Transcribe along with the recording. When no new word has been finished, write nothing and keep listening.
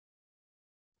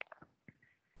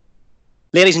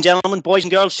Ladies and gentlemen, boys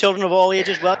and girls, children of all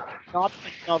ages, welcome to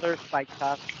another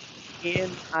Fightcast. Again,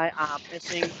 I am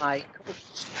missing my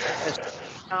co-host,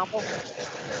 Mr. Campbell.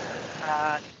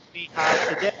 We have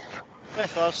today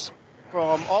with us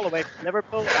from all the way from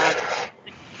Liverpool. And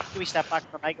do we step back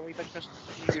from the mic a wee bit, Chris?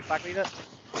 Can you move back a wee bit?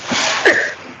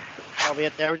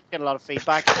 Albeit there, we're getting a lot of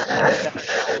feedback.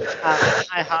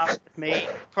 I have with me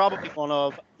probably one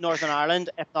of Northern Ireland,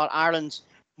 if not Ireland's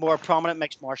more prominent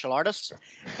mixed martial artists,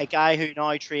 a guy who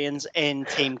now trains in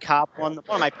Team Cap, one of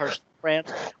my personal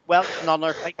friends. Welcome to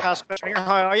another Fightcast. Chris Ringer,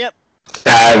 how are you?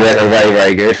 Very,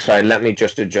 very good. Sorry, let me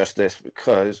just adjust this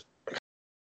because I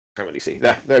can't really see.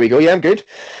 There we go. Yeah, I'm good.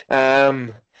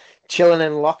 Chilling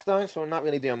in lockdown, so I'm not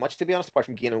really doing much, to be honest, apart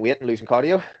from gaining weight and losing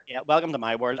cardio. Yeah, welcome to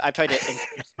my world. I've tried to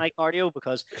increase my cardio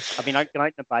because I've been out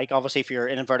on the bike, obviously, for your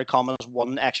in inverted commas,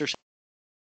 one exercise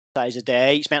a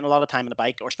day. You spend a lot of time on the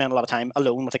bike or spend a lot of time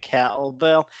alone with a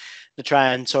kettlebell to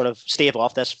try and sort of stave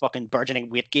off this fucking burgeoning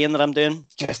weight gain that I'm doing.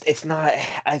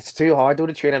 It's too hard though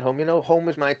to train at home. You know, home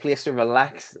is my place to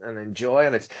relax and enjoy,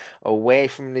 and it's away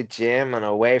from the gym and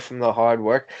away from the hard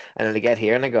work. And then I get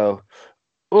here and I go,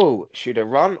 oh, should I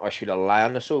run or should I lie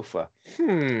on the sofa?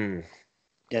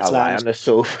 I'll lie on the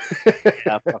sofa.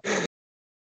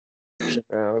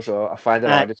 So I find it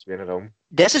hard to train at home.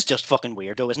 This is just fucking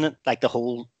weird though, isn't it? Like the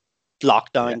whole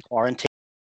lockdown, quarantine.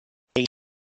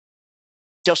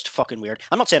 Just fucking weird.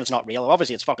 I'm not saying it's not real.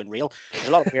 Obviously, it's fucking real. There's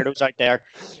a lot of weirdos out there.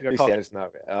 You said it's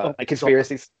not real.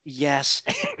 Conspiracies. Yes.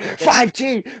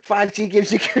 5G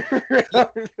gives you.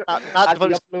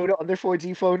 Upload it on their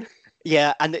 4G phone.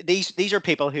 Yeah, and these are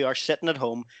people who are sitting at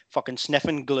home, fucking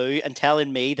sniffing glue and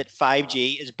telling me that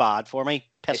 5G is bad for me.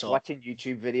 Piss off. Watching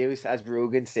YouTube videos, as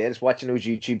Rogan says, watching those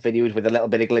YouTube videos with a little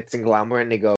bit of glitz and glamour,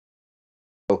 and they go,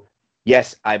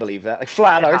 "Yes, I believe that." Like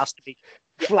flat Earth.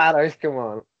 Flat Earth, come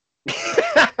on.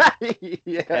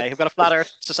 Yeah, I've got a Flat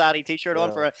Earth Society t-shirt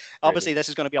on for obviously this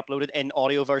is going to be uploaded in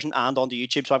audio version and onto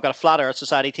YouTube, so I've got a Flat Earth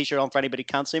Society t-shirt on for anybody who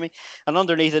can't see me, and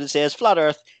underneath it says Flat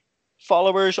Earth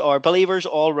followers or believers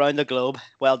all around the globe.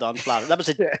 Well done, Flat Earth.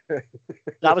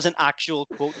 That was an actual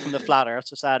quote from the Flat Earth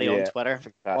Society on Twitter.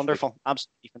 Fantastic. Wonderful,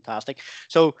 absolutely fantastic.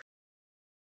 So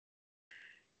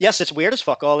yes, it's weird as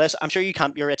fuck all this. I'm sure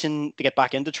you're itching to get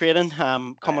back into training.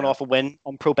 Coming off a win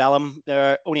on Probellum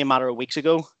there only a matter of weeks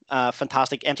ago.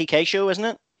 Fantastic MTK show, isn't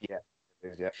it? Yeah, it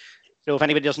is, yeah. So if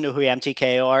anybody doesn't know who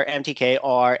MTK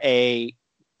are a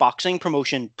boxing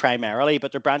promotion primarily,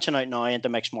 but they're branching out now into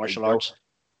mixed martial arts.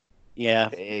 Yeah.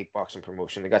 Big boxing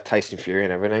promotion. They got Tyson Fury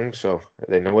and everything, so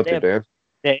they know what they're doing.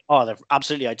 They're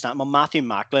absolutely outstanding. Well, Matthew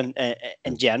Macklin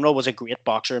in general was a great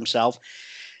boxer himself.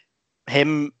 He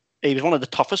was one of the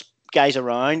toughest guys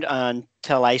around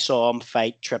until I saw him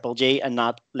fight Triple G and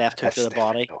that left hook to the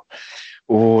body.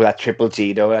 Oh, that Triple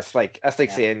G though. That's like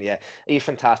saying, he's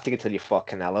fantastic until you fuck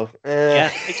Canelo.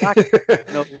 Yeah, exactly.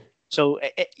 So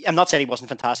I'm not saying he wasn't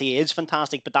fantastic. He is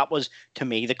fantastic, but that was to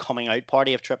me the coming out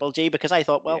party of Triple G because I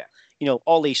thought,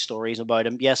 all these stories about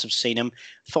him. Yes, I've seen him.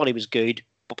 Thought he was good,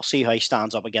 but we'll see how he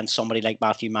stands up against somebody like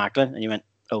Matthew Macklin. And you went,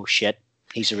 oh shit,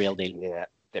 he's the real deal. Yeah,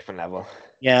 different level.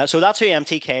 Yeah, so that's who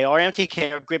MTK are.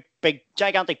 MTK are a great, big,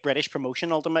 gigantic British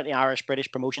promotion, ultimately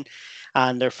Irish-British promotion,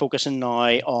 and they're focusing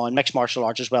now on mixed martial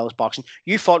arts as well as boxing.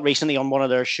 You fought recently on one of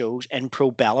their shows in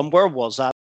Probellum. Where was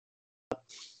that?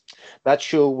 That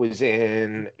show was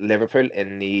in Liverpool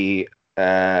in the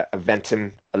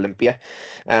Eventim Olympia.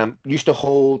 Used to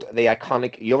hold the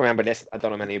iconic, you'll remember this, I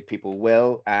don't know many people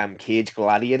will, Cage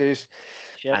Gladiators.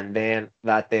 Sure. And then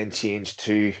that changed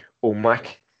to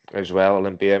OMAC as well,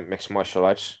 Olympia Mixed Martial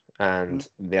Arts. And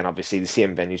then obviously the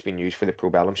same venue's been used for the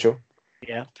Probellum show.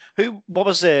 Yeah. What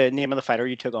was the name of the fighter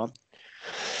you took on?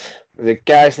 The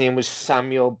guy's name was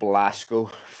Samuel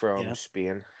Blasco from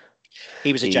Spain.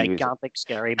 He was a gigantic,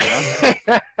 scary man.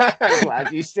 I'm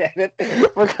glad you said it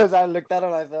because I looked at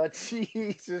him and I thought,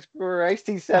 Jesus Christ,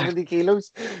 he's 70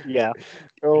 kilos. Yeah.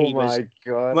 Oh my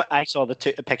God. I saw the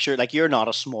picture. Like, you're not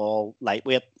a small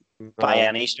lightweight by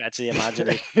any stretch of the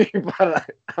imagination.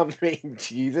 But I mean,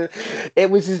 Jesus.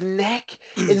 It was his neck.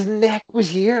 His neck was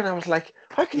here, and I was like,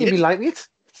 how can you be lightweight?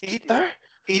 He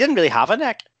didn't really have a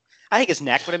neck. I think his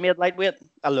neck would have made lightweight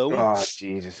alone. Oh,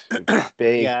 Jesus.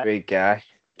 Big guy.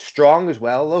 Strong as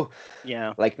well, though.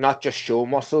 Yeah. Like, not just show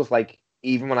muscles. Like,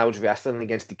 even when I was wrestling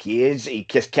against the cage, he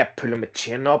just kept pulling my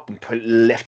chin up and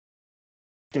lifting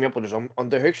me up with his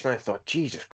underhooks. And I thought,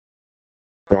 Jesus.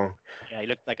 Strong. Yeah, he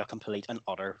looked like a complete and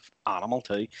utter animal,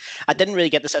 too. I didn't really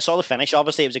get this. I saw the finish.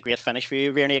 Obviously, it was a great finish for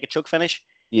you. Rear naked choke finish.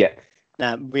 Yeah.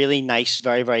 Really nice,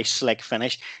 very, very slick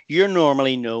finish. You're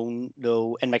normally known,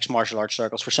 though, in mixed martial arts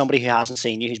circles, for somebody who hasn't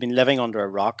seen you, who's been living under a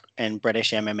rock in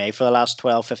British MMA for the last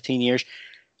 12, 15 years,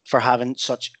 for having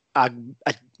such a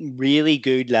really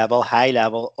good level, high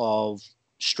level of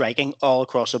striking all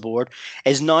across the board.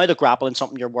 Is now the grappling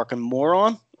something you're working more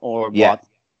on, or what?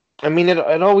 I mean,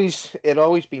 it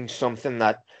always been something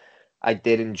that I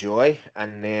did enjoy,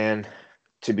 and then,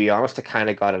 to be honest, I kind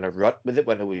of got in a rut with it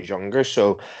when I was younger,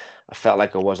 so I felt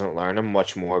like I wasn't learning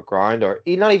much more ground, or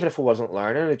not even if I wasn't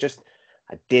learning,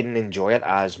 I didn't enjoy it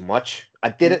as much. I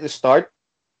did at the start,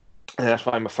 and that's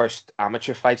why my first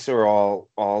amateur fights were all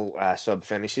sub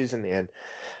finishes, and then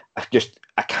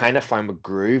I kind of found my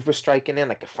groove with striking in,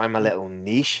 like I found my little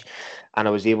niche, and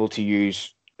I was able to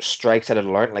use strikes that I'd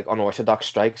learned, like unorthodox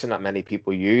strikes, and not many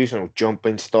people use,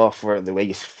 jumping stuff, or the way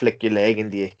you flick your leg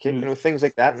into your kick, things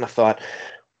like that. And I thought,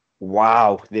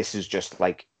 wow, this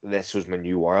was my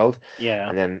new world. Yeah.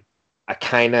 And then I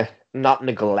kind of not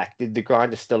neglected the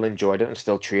grind. I still enjoyed it and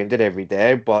still trained it every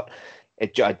day, but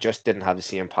I just didn't have the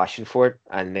same passion for it.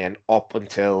 And then up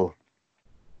until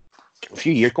a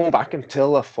few years, going back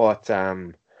until I fought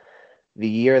the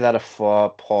year that I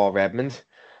fought Paul Redmond,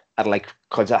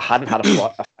 because I hadn't had a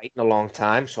fight in a long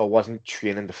time, so I wasn't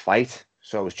training to fight.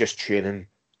 So I was just training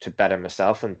to better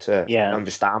myself and to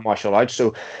understand martial arts.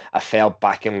 So I fell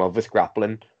back in love with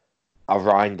grappling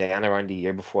around the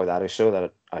year before that or so,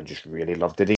 that I just really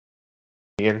loved it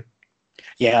again.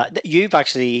 Yeah, you've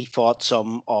actually fought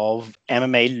some of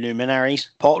MMA luminaries,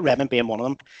 Paul Redmond being one of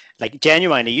them. Like,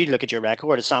 genuinely, you look at your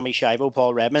record, it's Sammy Shivo,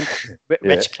 Paul Redmond,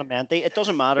 Rich Clemente. It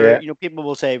doesn't matter. You know, people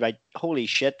will say, right, holy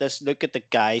shit, look at the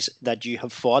guys that you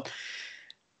have fought.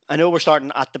 I know we're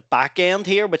starting at the back end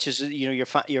here, which is, you know,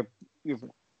 your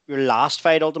last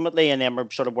fight ultimately, and then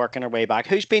we're sort of working our way back.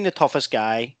 Who's been the toughest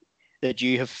guy that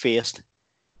you have faced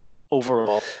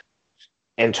overall?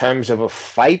 In terms of a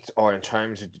fight, or in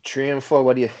terms of the training for?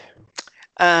 What do you?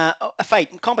 A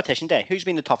fight, competition day. Who's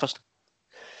been the toughest?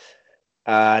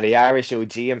 The Irish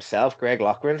OG himself, Greg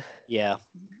Loughran. Yeah,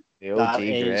 the OG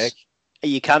Greg.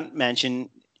 You can't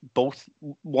mention both.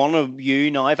 One of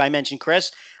you now. If I mention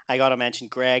Chris, I gotta mention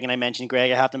Greg, and I mentioned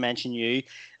Greg, I have to mention you.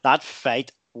 That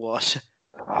fight was.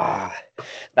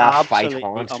 That fight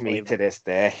haunts me to this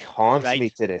day. Me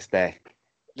to this day.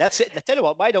 Let's tell you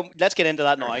what. Let's get into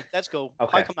that now. Let's go.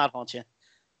 Okay. How come that haunts you?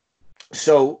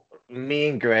 So me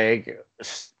and Greg,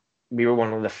 we were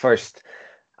one of the first,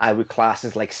 I would class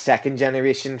as like second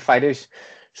generation fighters.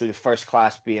 So the first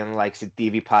class being like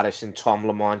Davy Patterson, Tom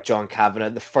Lamont, John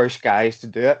Kavanagh, the first guys to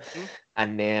do it. Mm-hmm.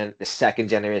 And then the second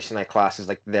generation I class is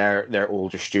like their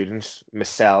older students,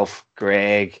 myself,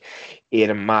 Greg,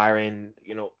 Aidan Marin,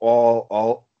 you know,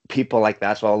 all people like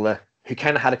that. So who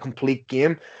kind of had a complete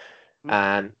game.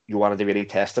 And you wanted to really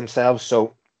test themselves.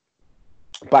 So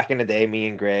back in the day, me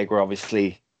and Greg were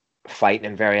obviously fighting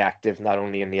and very active, not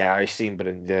only in the Irish scene, but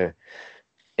in the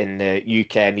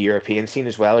UK and the European scene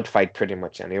as well. I'd fight pretty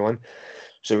much anyone.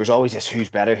 So there was always this who's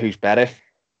better.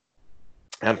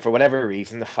 And for whatever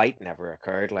reason, the fight never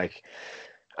occurred. Like,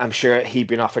 I'm sure he'd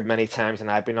been offered many times and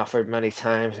I'd been offered many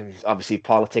times. And obviously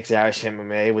politics, Irish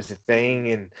MMA was a thing.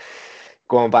 And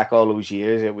going back all those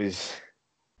years, it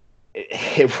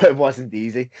wasn't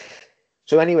easy.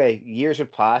 So anyway, years had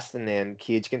passed, and then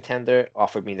Cage Contender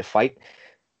offered me the fight,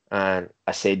 and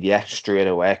I said yeah straight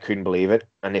away. I couldn't believe it.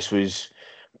 And this was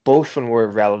both when we're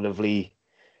relatively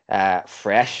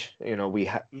fresh. You know,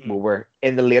 we were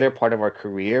in the later part of our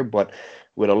career, but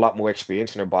with a lot more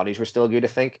experience, and our bodies were still good, I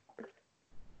think.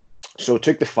 So I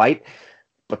took the fight,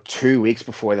 but 2 weeks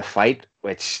before the fight,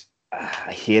 which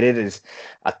I hated, is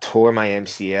I tore my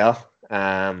MCL.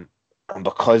 And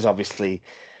because of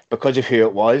who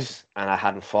it was, and I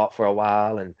hadn't fought for a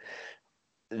while, and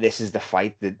this is the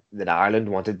fight that Ireland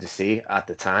wanted to see at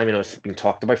the time. You know, it's been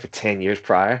talked about for 10 years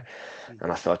prior.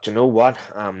 And I thought, you know what?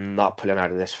 I'm not pulling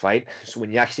out of this fight. So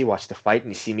when you actually watch the fight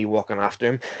and you see me walking after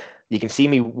him, you can see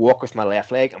me walk with my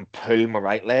left leg and pull my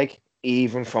right leg,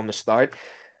 even from the start.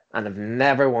 And I've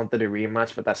never wanted a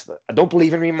rematch, but I don't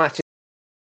believe in rematches.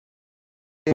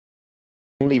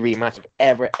 Only rematch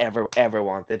I've ever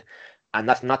wanted. And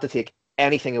that's not to take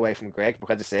anything away from Greg,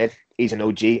 because I said he's an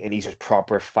OG and he's a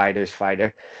proper fighter's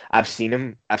fighter. I've seen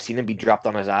him be dropped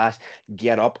on his ass,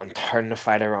 get up and turn the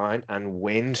fight around and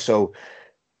win. So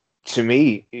to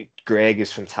me, Greg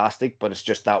is fantastic, but it's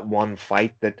just that one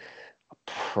fight that I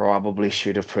probably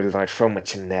should have put it out from,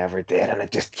 which I never did, and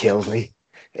it just kills me.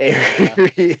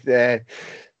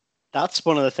 That's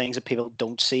one of the things that people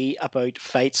don't see about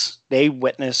fights. They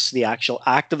witness the actual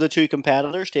act of the two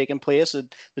competitors taking place, the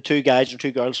two guys or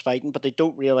two girls fighting, but they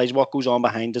don't realize what goes on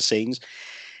behind the scenes.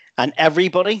 And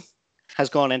everybody has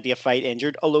gone into a fight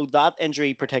injured, although that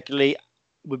injury particularly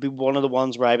would be one of the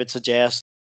ones where I would suggest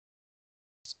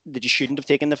that you shouldn't have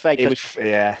taken the fight.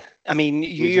 I mean,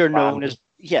 you're known as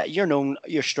you're known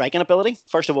your striking ability.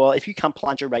 First of all, if you can't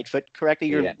plant your right foot correctly,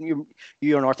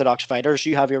 you're an orthodox fighter. So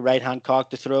you have your right hand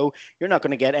cocked to throw. You're not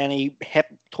going to get any hip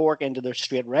torque into the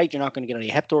straight right. You're not going to get any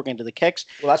hip torque into the kicks.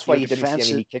 Well, that's why you didn't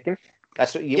see any me kicking.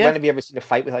 That's what when have you ever seen a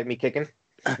fight without me kicking?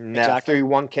 Exactly. Through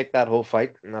one kick that whole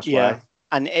fight, and that's why.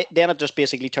 And then it just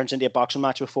basically turns into a boxing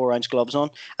match with 4-ounce gloves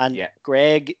on. And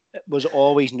Greg was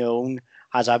always known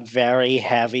as a very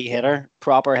heavy hitter,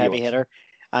 proper heavy hitter.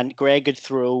 And Greg could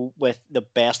throw with the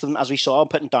best of them, as we saw him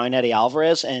putting down Eddie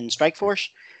Alvarez in Strikeforce.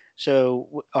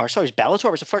 So, Bellator.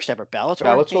 It was the first ever Bellator.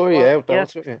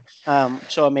 Bellator.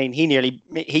 So, I mean,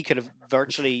 he could have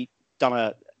virtually done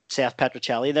a Seth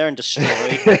Petrocelli there and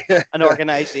destroyed an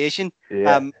organization.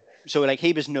 Yeah. So, like,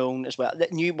 he was known as well.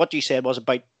 What you said was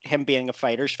about him being a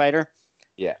fighter's fighter.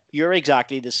 Yeah. You're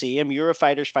exactly the same. You're a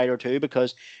fighter's fighter too,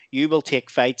 because you will take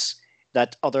fights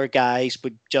that other guys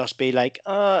would just be like,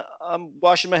 I'm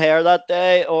washing my hair that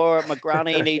day, or my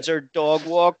granny needs her dog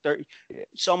walked, or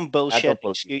some bullshit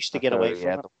excuse to get away from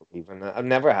it. I don't believe in that. I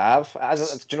never have.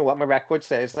 Do you know what? My record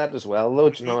says that as well, though.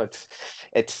 Do you know,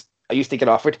 it's. I used to get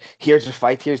offered, here's a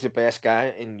fight, here's the best guy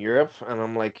in Europe, and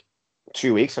I'm like,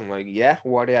 2 weeks, I'm like,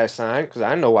 where do I sign? Because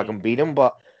I know I can beat him,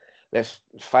 but let's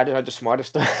fight it out the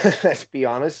smartest. Let's be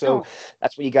honest. So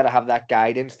that's where you got to have that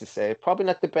guidance to say, probably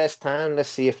not the best time. Let's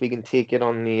see if we can take it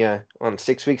on the on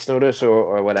 6 weeks' notice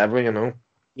or whatever, you know.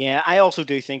 Yeah, I also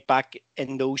do think back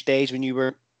in those days when you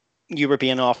were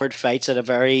being offered fights at a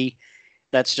very,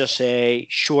 let's just say,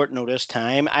 short notice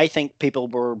time. I think people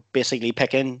were basically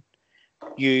picking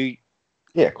you.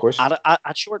 Yeah, of course.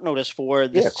 At short notice for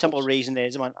the simple reason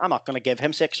is, I'm not going to give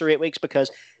him 6 or 8 weeks, because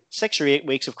 6 or 8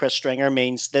 weeks of Chris Stringer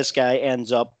means this guy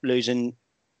ends up losing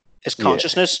his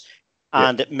consciousness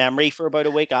and memory for about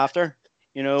a week after.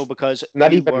 You know, because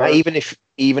even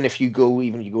if you go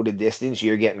the distance,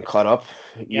 you're getting caught up.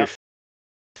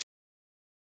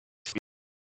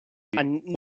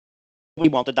 And we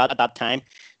wanted that at that time.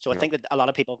 So I think that a lot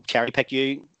of people cherry pick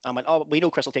you and went, we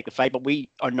know Chris will take the fight, but we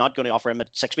are not going to offer him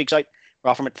at 6 weeks out. We're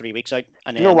offering him at 3 weeks out,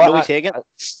 and then we take it.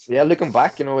 Looking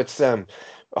back, you know, it's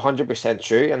 100%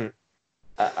 true, and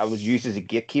I was used as a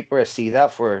gatekeeper. I see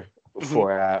that for UK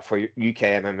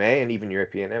MMA and even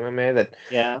European MMA.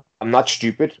 That I'm not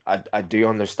stupid. I do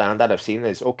understand that. I've seen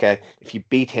this. Okay, if you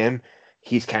beat him,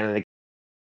 he's kind of the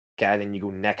guy. Then you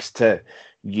go next to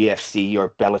UFC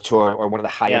or Bellator or one of the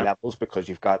higher levels, because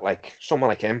you've got like someone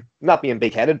like him, not being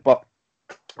big headed, but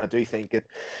I do think it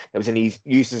was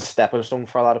used as a stepping stone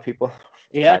for a lot of people.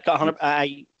 Yeah,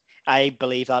 I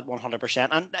believe that 100%.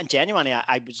 And genuinely,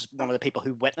 I was one of the people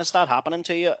who witnessed that happening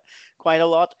to you quite a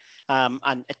lot.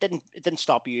 And it didn't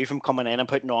stop you from coming in and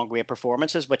putting on great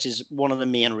performances, which is one of the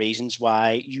main reasons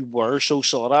why you were so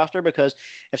sought after. Because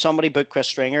if somebody booked Chris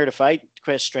Stringer to fight,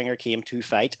 Chris Stringer came to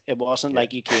fight. It wasn't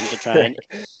like you came to try and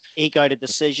eke out a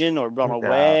decision or run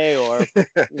away or,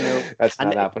 you know. That's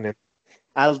not happening.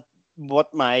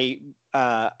 What my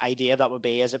idea of that would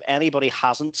be is, if anybody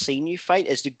hasn't seen you fight,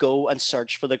 is to go and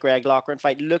search for the Greg Loughran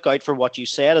fight. Look out for what you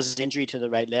said as an injury to the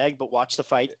right leg, but watch the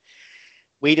fight.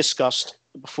 We discussed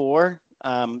before,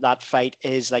 that fight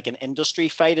is like an industry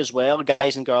fight as well.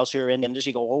 Guys and girls who are in the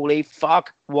industry go, holy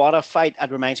fuck, what a fight.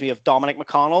 It reminds me of Dominic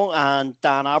McConnell and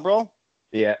Dan Abrol.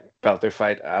 Yeah, belter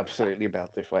fight. Absolutely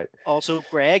belter fight. Also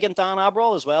Greg and Dan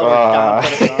Abrol as well.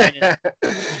 Dan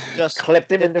just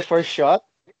clipped him in the first shot.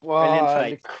 Wow,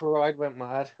 the crowd went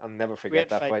mad. I'll never forget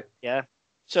that fight. Yeah.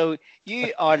 So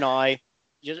you are now,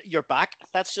 you're back.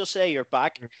 Let's just say you're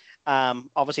back.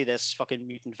 Obviously, this fucking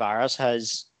mutant virus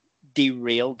has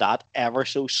derailed that ever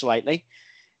so slightly.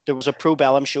 There was a Pro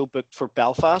Bellum show booked for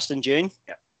Belfast in June,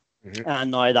 and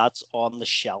now that's on the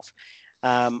shelf.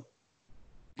 Do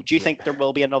you think there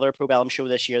will be another Pro Bellum show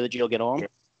this year that you'll get on?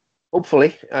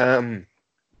 Hopefully. I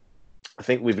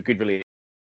think we've a good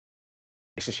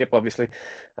relationship, obviously,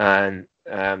 and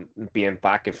being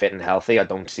back and fit and healthy, I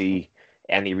don't see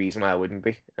any reason why I wouldn't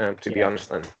be, to be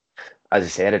honest. And as I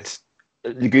said, it's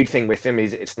the good thing with him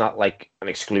is it's not like an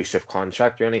exclusive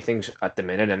contract or anything at the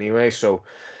minute anyway. So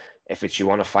if it's you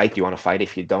want to fight, you want to fight.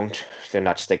 If you don't, they're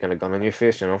not sticking a gun in your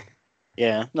face, you know.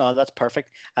 Yeah, no, that's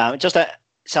perfect. Just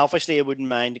selfishly, I wouldn't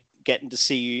mind getting to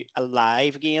see you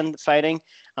alive again fighting,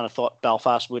 and I thought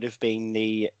Belfast would have been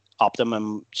the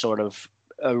optimum sort of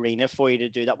arena for you to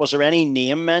do that. Was there any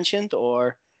name mentioned,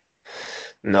 or?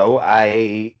 No,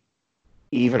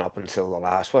 even up until the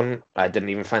last one, I didn't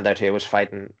even find out who I was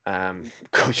fighting.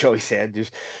 Coach always said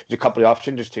there's a couple of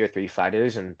options, there's 2 or 3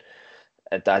 fighters, and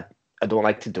that I don't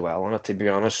like to dwell on it, to be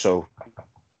honest. So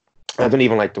I don't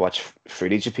even like to watch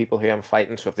footage of people who I'm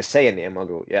fighting. So if they say a name, I'll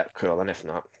go, yeah, cool. And if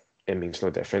not, it means no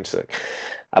difference. Like,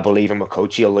 I believe in my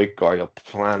coach. He'll look or he'll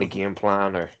plan a game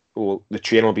plan, or the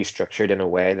training will be structured in a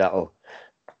way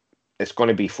it's going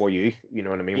to be for you. You know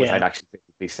what I mean? Yeah. Without actually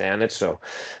be saying it. So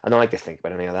I don't like to think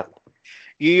about any of that.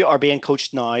 You are being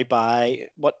coached now by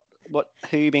what?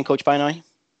 Who are you being coached by now?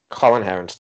 Colin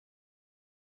Herons.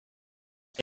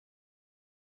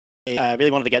 I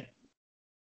really wanted to get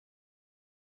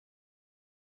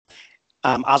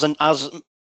as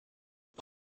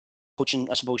coaching,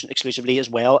 I suppose, exclusively as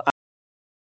well.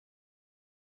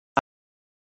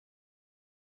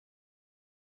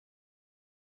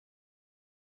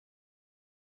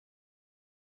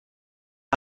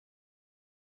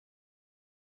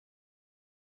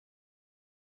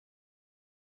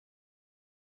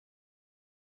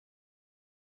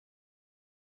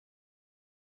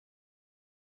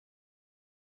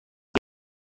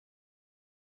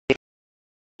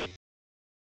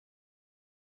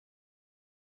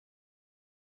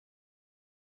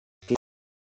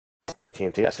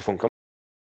 TNT, that's the phone call.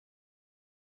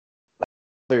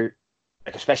 They're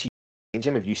like, especially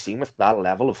Jim, have you seen with that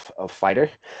level of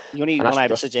fighter? The only one I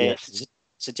would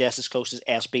suggest as close as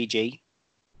SBG.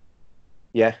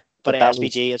 Yeah, but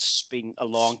SBG, it's been a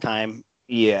long time.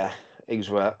 Yeah,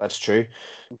 well, that's true.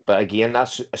 But again,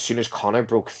 that's as soon as Conor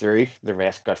broke through, the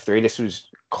rest got through.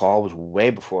 Call was way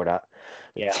before that.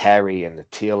 Yeah. Terry and the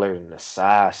Taylor and the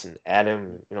Sass and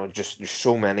Adam, just there's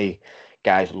so many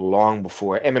guys long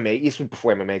before MMA, even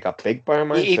before MMA got big by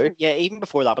mine too. Yeah, even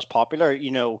before that was popular.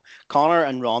 Conor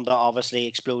and Ronda obviously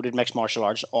exploded mixed martial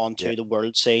arts onto the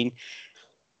world scene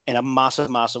in a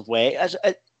massive, massive way. As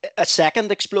a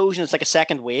second explosion, it's like a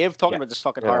second wave. Talking about this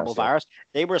fucking horrible virus,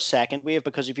 they were a second wave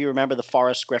because if you remember the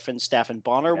Forrest Griffin, Stephen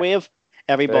Bonner wave,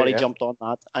 everybody jumped on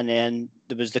that, and then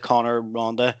there was the Conor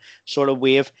Ronda sort of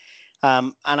wave.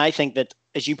 And I think that,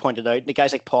 as you pointed out, the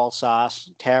guys like Paul Sass,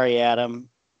 Terry Adam,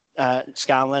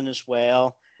 Scanlon as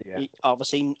well,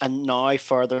 obviously, and now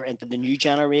further into the new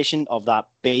generation of that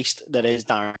beast that is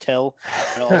Darren Till,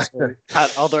 and also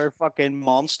that other fucking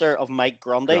monster of Mike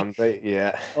Grundy.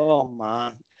 Oh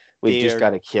man, we've just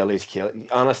got to kill his kill.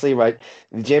 Honestly, right?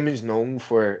 The gym is known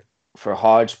for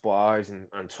hard spars and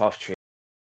tough training,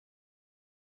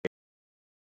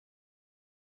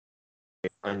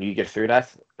 and you get through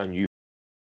that, and you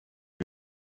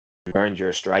earned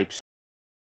your stripes.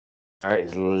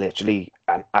 Is literally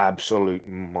an absolute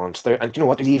monster. And you know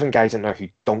what? There's even guys in there who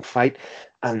don't fight,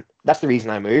 and that's the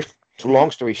reason I moved. So long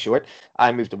story short,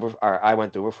 I went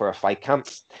over for a fight camp.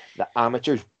 The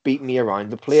amateurs beat me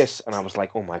around the place, and I was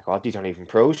like, oh my god, these aren't even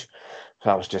pros. So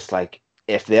I was just like,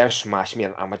 if they're smashing me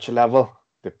at amateur level,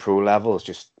 the pro level is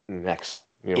just next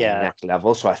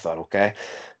level. So I thought, okay,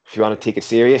 if you want to take it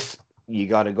serious, you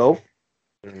got to go.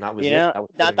 And that was it. That was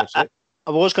pretty much it. I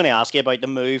was going to ask you about the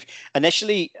move.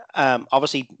 Initially,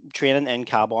 obviously, training in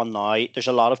Cabon now, there's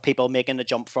a lot of people making the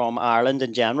jump from Ireland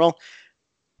in general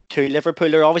to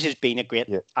Liverpool. There obviously has been a great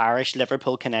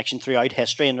Irish-Liverpool connection throughout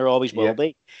history, and there always will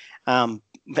be.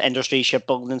 Industry,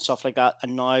 shipbuilding, and stuff like that.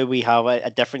 And now we have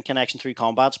a different connection through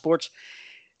combat sports.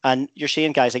 And you're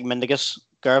seeing guys like Mindigus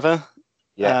Gerva,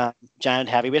 giant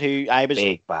heavyweight, who I was...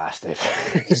 Big bastard.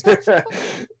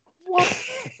 What?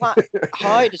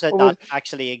 How does that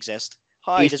actually exist?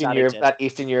 How does that exist? That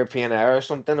Eastern European era or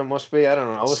something, it must be. I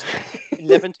don't know.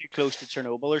 Living too close to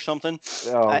Chernobyl or something.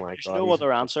 Oh my God. There's no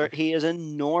other answer. He is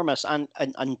enormous and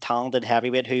talented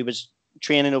heavyweight who was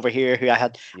training over here, who I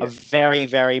had a very,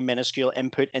 very minuscule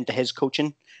input into his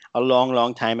coaching a long,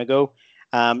 long time ago.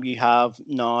 You have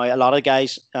now a lot of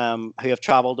guys who have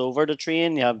travelled over to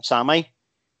train. You have Sammy.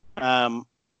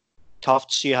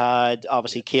 Tufts, you had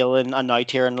obviously Keelan and now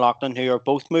Tieran Loughlin, who are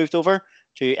both moved over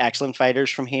to excellent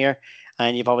fighters from here.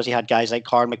 And you've obviously had guys like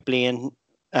Carl McBlain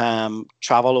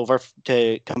travel over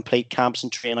to complete camps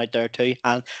and train out there too.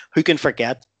 And who can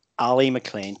forget Ali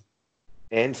McLean?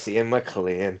 Insane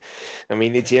McLean. I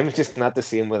mean, the gym's just not the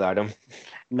same without him.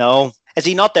 No. Is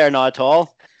he not there now at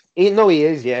all? He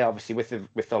is, yeah. Obviously, with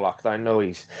the lockdown, no,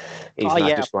 he's not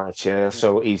just going to chill.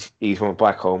 So he's went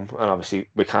back home, and obviously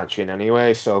we can't train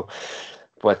anyway. So,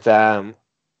 but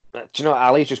you know,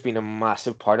 Ali's just been a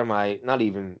massive part of my not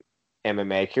even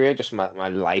MMA career, just my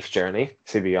life journey.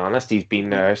 To be honest, he's been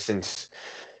there since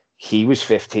he was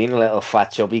 15, a little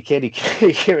fat chubby kid. He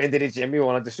came into the gym, he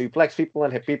wanted to suplex people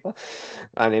and hit people,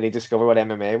 and then he discovered what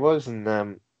MMA was,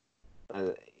 and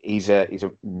he's a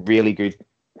really good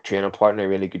training partner, a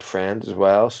really good friend as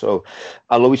well. So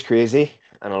although he's crazy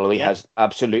and although he has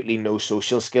absolutely no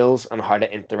social skills and how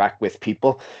to interact with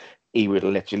people, he would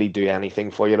literally do anything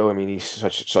for you though. I mean, he's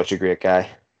such a great guy.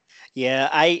 Yeah,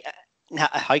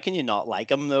 how can you not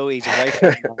like him though? He's a very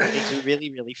funny man. He's a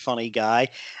really, really funny guy,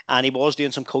 and he was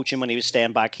doing some coaching when he was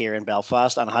staying back here in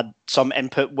Belfast, and had some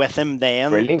input with him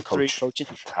then. Brilliant through coach. coaching.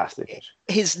 Fantastic.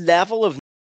 His level of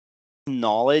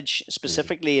knowledge,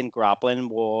 specifically in grappling,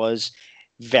 was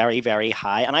very, very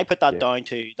high, and I put that down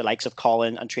to the likes of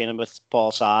Colin and training with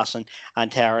Paul Sass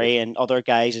and Terry and other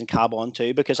guys in Cabon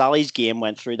too, because Ali's game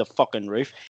went through the fucking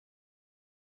roof.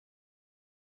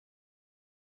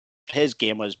 His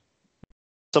game was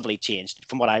massively changed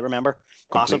from what I remember.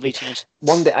 Massively changed.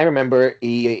 One day, I remember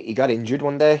he got injured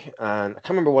one day, and I can't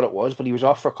remember what it was, but he was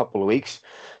off for a couple of weeks.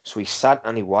 So he sat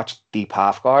and he watched Deep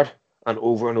Half Guard and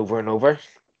over and over and over.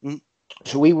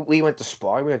 So we went to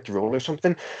spar, we went to roll or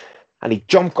something, and he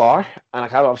jumped guard,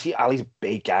 and obviously Ali's a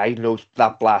big guy, knows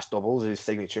that blast doubles is his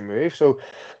signature move. So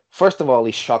first of all,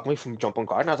 he shocked me from jumping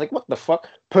guard, and I was like, what the fuck?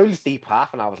 Pulls deep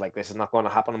half, and I was like, this is not going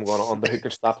to happen. I'm going to underhook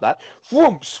and stop that.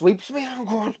 Whoop, sweeps me, and I'm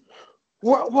going,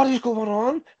 what is going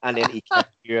on? And then he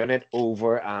kept doing it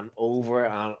over and over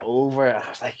and over, and I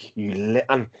was like,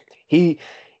 and he,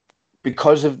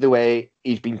 because of the way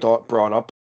he's been brought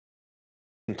up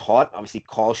and taught, obviously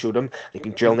Carl showed him, he's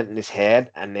been drilling it in his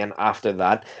head, and then after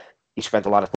that, he spent a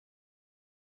lot of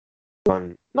time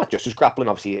on not just his grappling,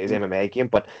 obviously his MMA game,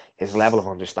 but his level of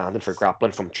understanding for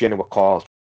grappling from training with Carl,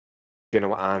 training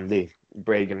with Andy,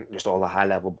 Bragan, just all the high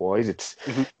level boys.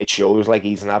 It shows like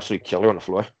he's an absolute killer on the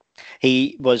floor.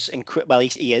 He was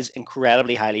he is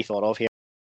incredibly highly thought of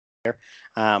here,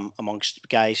 amongst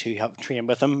guys who have trained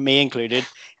with him, me included.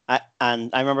 And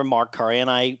I remember Mark Curry and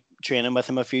I training with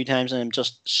him a few times, and him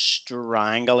just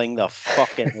strangling the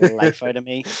fucking life out of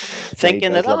me,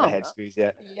 thinking that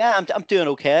I'm doing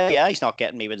okay. Yeah, he's not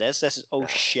getting me with this. This is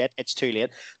shit, it's too late.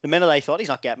 The minute I thought he's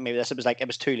not getting me with this, it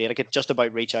was too late. I could just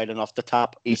about reach out enough to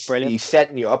tap. He's brilliant. He's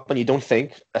setting you up, and you don't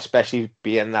think, especially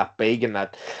being that big and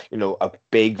that, a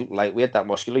big lightweight, that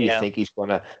muscular, you think he's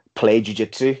gonna play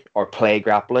jiu-jitsu or play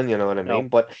grappling, you know what I mean?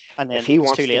 But if he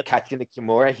wants to catch you in the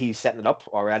Kimura, he's setting it up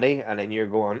already, and then you're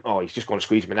going, he's just going to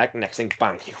squeeze my neck, and next thing,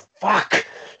 bang, you fuck!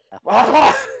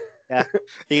 Yeah,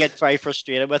 you get very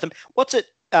frustrated with him. What's it,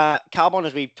 Cabon,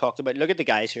 as we've talked about, look at the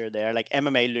guys who are there, like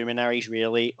MMA luminaries,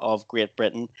 really, of Great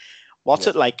Britain. What's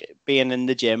it like being in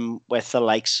the gym with the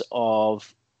likes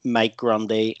of Mike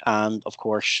Grundy and, of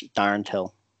course, Darren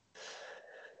Till?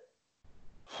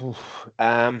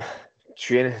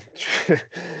 Training,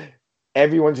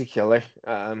 everyone's a killer.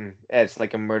 It's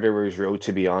like a murderer's row,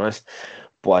 to be honest.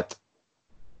 But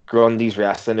Grundy's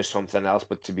wrestling is something else.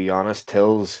 But to be honest,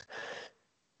 you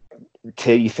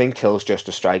think Till's just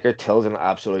a striker. Till's an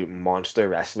absolute monster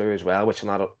wrestler as well, which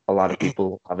not a lot of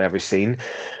people have ever seen.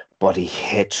 But he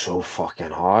hits so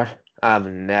fucking hard. I've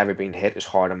never been hit as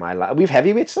hard in my life. We've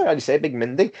heavyweights there, I'd say, Big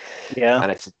Mindy. Yeah.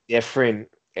 And it's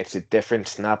a different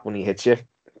snap when he hits you.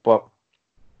 But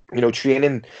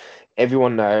training,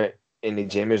 everyone there in the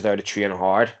gym is there to train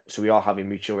hard. So we all have a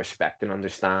mutual respect and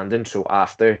understanding. So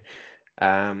after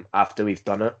we've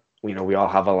done it, we all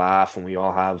have a laugh and we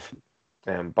all have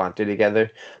banter together.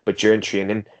 But during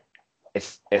training,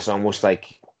 it's almost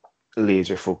like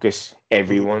laser focus.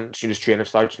 Everyone, as soon as training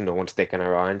starts, no one's sticking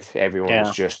around.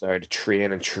 Everyone's just there to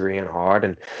train and train hard.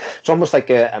 And it's almost like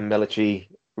a military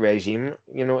regime,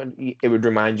 it would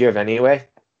remind you of anyway.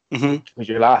 Because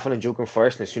you're laughing and joking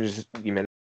first, and as soon as you mention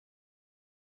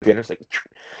it's like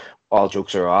all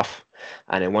jokes are off,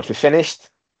 and then once we're finished,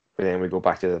 then we go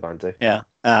back to the banter. Yeah,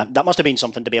 that must have been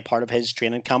something to be a part of his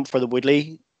training camp for the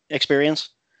Woodley experience.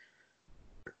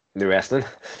 The wrestling,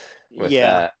 with,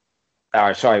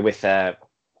 with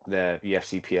the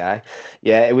UFC PI.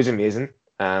 Yeah, it was amazing.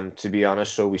 To be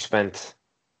honest, so we spent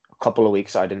a couple of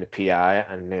weeks out in the PI,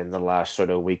 and then the last sort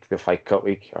of week, the fight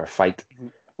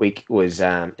week was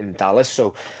in Dallas,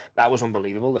 so that was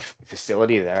unbelievable. The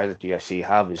facility there that the UFC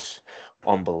have is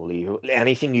unbelievable.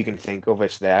 Anything you can think of,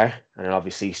 it's there. And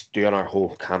obviously doing our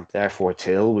whole camp there for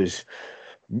Till was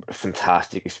a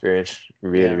fantastic experience.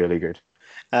 Really good.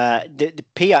 The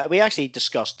PI, we actually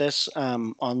discussed this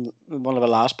on one of the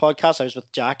last podcasts. I was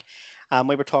with Jack, and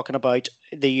we were talking about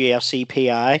the UFC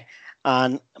PI,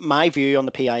 and my view on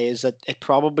the PI is that it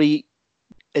probably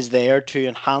is there to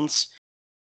enhance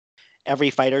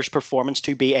every fighter's performance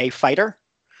to be a fighter.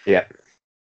 Yeah.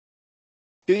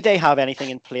 Do they have anything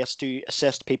in place to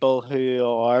assist people who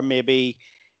are maybe,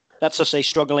 let's just say,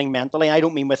 struggling mentally? I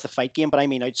don't mean with the fight game, but I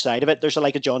mean outside of it. There's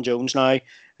a John Jones now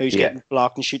who's getting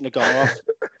blocked and shooting a gun off.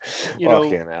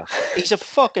 He's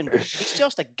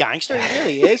just a gangster. He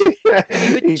really is.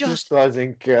 He just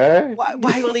doesn't care.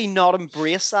 Why will he not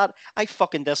embrace that? I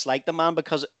fucking dislike the man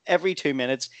because every 2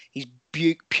 minutes he's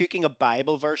puking a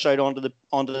Bible verse out onto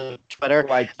the Twitter,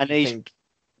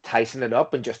 Tyson it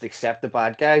up and just accept the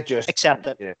bad guy. Just accept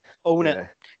it, own it.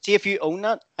 See, if you own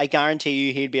that, I guarantee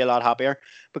you he'd be a lot happier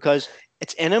because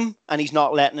it's in him and he's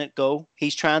not letting it go.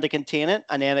 He's trying to contain it,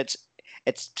 and then it's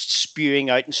spewing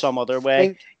out in some other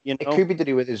way. You know, it could be to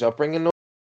do with his upbringing.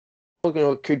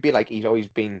 It could be like he's always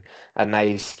been a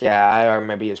nice guy, or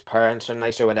maybe his parents are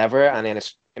nice or whatever, and then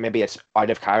maybe it's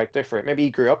out of character for it. Maybe he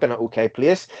grew up in an okay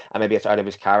place, and maybe it's out of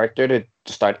his character to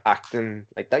start acting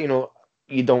like that.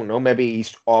 You don't know. Maybe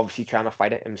he's obviously trying to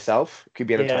fight it himself. It could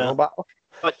be an internal battle.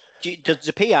 But does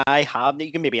the PI have?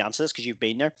 You can maybe answer this because you've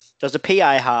been there. Does the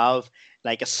PI have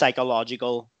like a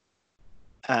psychological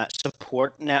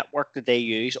support network that they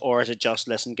use, or is it just,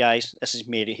 listen, guys, this is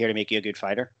made here to make you a good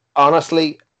fighter?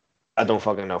 Honestly, I don't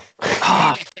fucking know.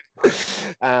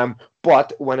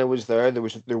 But when I was there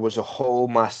was a whole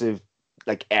massive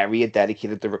like area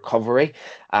dedicated to recovery,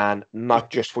 and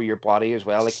not just for your body as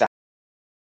well. Like that,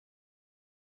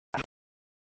 I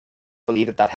believe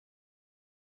that they had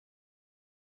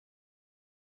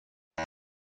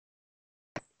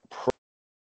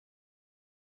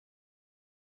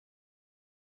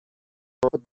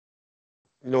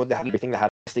everything. They had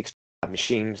sticks, they had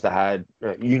machines, they had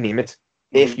you name it.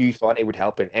 If you thought it would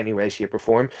help in any way, shape, or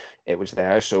form, it was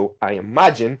there. So I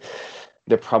imagine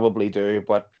they probably do,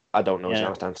 but I don't know the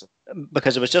honest answer.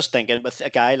 Because I was just thinking, with a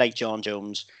guy like John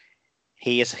Jones,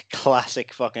 he is a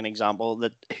classic fucking example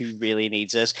that who really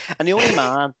needs this. And the only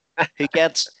man who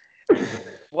gets,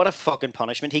 what a fucking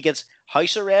punishment, he gets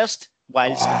house arrest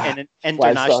whilst in an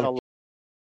international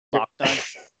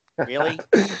lockdown. Really?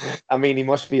 I mean, he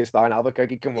must be a star in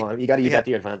Albuquerque. Come on, you got to use that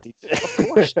to your advantage. Of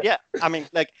course, yeah. I mean,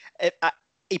 like,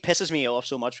 he pisses me off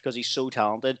so much because he's so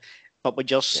talented, but we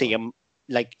just see him,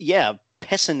 like,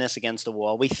 pissing this against the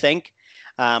wall. We think,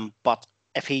 but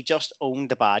if he just owned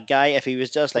the bad guy, if he was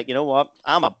just like, you know what,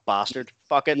 I'm a bastard,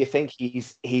 fuck it. You think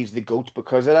he's the GOAT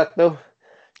because of that, though?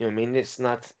 You know what I mean? It's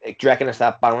not. Do you reckon it's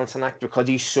that balancing act because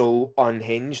he's so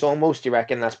unhinged almost? Do you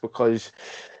reckon that's because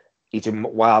he's a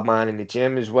wild man in the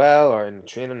gym as well, or in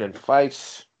training and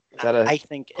fights? I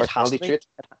think it has to be. Trait?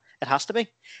 It has to be.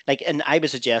 Like, and I would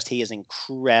suggest he is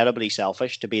incredibly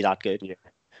selfish to be that good. Yeah.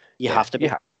 You have to be. You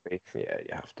have to be. Yeah,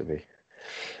 you have to be.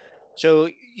 So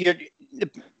the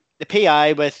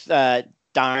PI with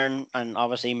Darren and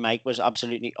obviously Mike was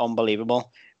absolutely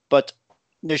unbelievable. But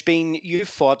you've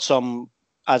fought some,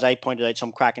 as I pointed out,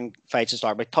 some cracking fights to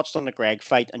start with. Touched on the Greg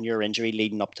fight and your injury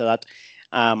leading up to that.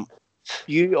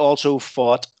 You also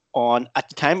fought on, at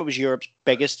the time, it was Europe's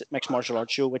biggest mixed martial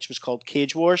arts show, which was called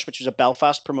Cage Wars, which was a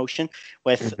Belfast promotion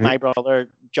with my brother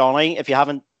Johnny. If you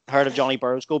haven't heard of Johnny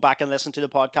Burrows, go back and listen to the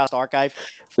podcast archive.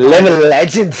 Living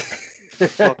legend.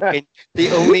 Fucking the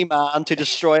only man to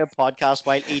destroy a podcast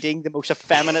while eating the most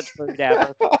effeminate food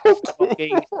ever.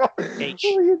 Fucking quiche.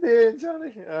 What are you doing,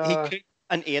 Johnny? He cooked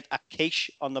and ate a quiche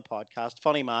on the podcast.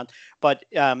 Funny man. But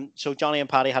so Johnny and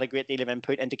Paddy had a great deal of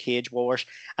input into Cage Wars,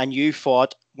 and you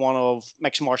fought one of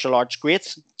mixed martial arts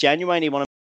greats, genuinely one of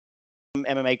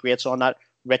MMA greats on that,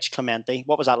 Rich Clemente.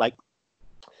 What was that like?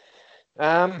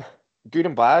 Good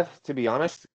and bad, to be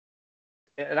honest.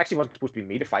 It actually wasn't supposed to be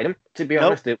me to fight him, to be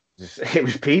honest. It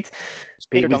was Pete.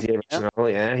 Pete was the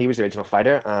original, he was the original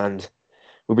fighter, and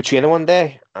we were training one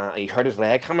day, he hurt his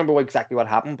leg. I can't remember exactly what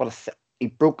happened, but he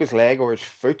broke his leg or his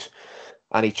foot,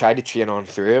 and he tried to train on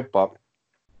through it, but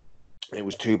it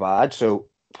was too bad. So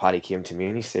Paddy came to me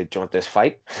and he said, "Do you want this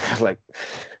fight?" I was like,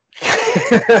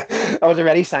 I was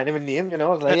already signing him a name, I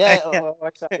was like,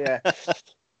 yeah.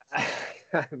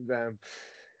 And,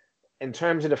 in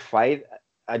terms of the fight,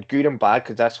 I had good and bad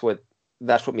because that's what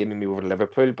made me move over to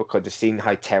Liverpool, because I've seen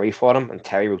how Terry fought him, and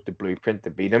Terry wrote the blueprint to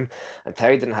beat him, and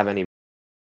Terry didn't have any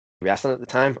wrestling at the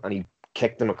time, and he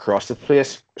kicked him across the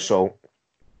place. So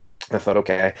I thought,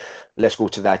 okay, let's go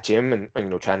to that gym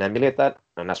and try and emulate that,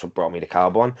 and that's what brought me to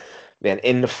Calbon. Then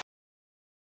in the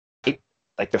fight,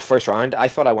 like the first round, I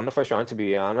thought I won the first round, to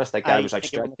be honest. Like, I was like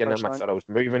striking him, I thought I was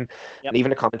moving, and even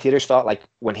the commentators thought, like,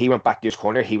 when he went back to his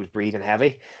corner, he was breathing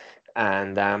heavy.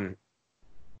 And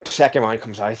second round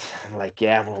comes out, I'm like,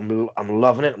 yeah, I'm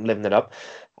loving it, I'm living it up.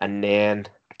 And then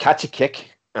I catch a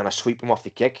kick and I sweep him off the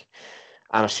kick,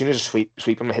 and as soon as I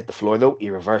sweep him, I hit the floor, though, he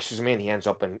reverses me and he ends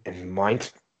up in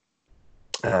mount.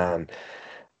 And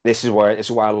this is where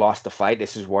I lost the fight.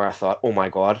 This is where I thought, oh my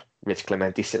god, Rich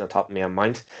Clemente sitting on top of me on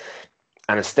mount.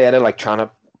 And instead of like trying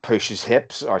to push his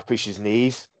hips or push his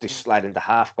knees to slide into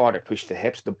half guard or push the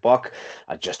hips to buck,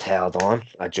 I just held on.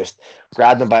 I just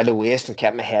grabbed him by the waist and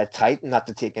kept my head tight, not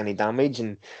to take any damage,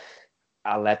 and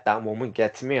I let that moment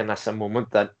get to me. And that's a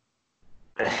moment that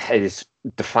is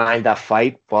defined that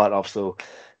fight, but also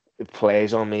it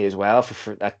plays on me as well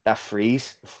for that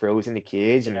freeze, froze in the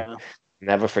cage, and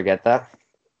Never forget that.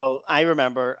 Well, I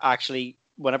remember actually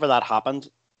whenever that happened,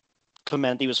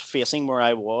 Clemente was facing where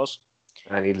I was,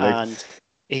 And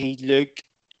he looked,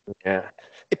 yeah,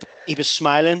 he was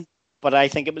smiling, but I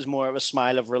think it was more of a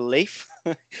smile of relief.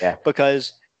 yeah,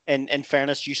 Because in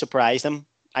fairness, you surprised him.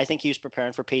 I think he was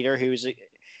preparing for Peter, who was,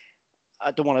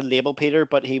 I don't want to label Peter,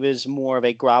 but he was more of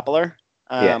a grappler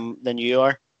than you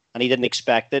are. And he didn't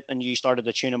expect it. And you started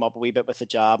to tune him up a wee bit with the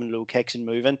jab and low kicks and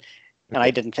moving. And I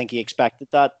didn't think he expected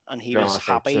that. And he was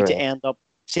happy to end up.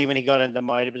 See, when he got into the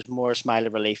mouth, it was more a smile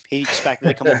of relief. He expected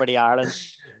to come over to Ireland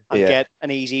and get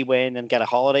an easy win and get a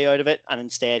holiday out of it. And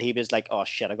instead, he was like, oh,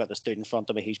 shit, I've got this dude in front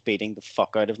of me who's beating the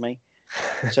fuck out of me.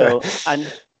 So,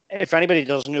 and if anybody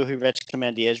doesn't know who Rich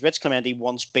Clemente is, Rich Clemente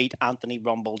once beat Anthony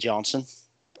Rumble Johnson.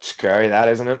 Scary, that,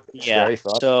 isn't it? Yeah. Scary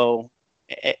thought. So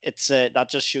it's that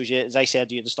just shows you, as I said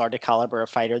to you at the start, the caliber of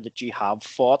fighter that you have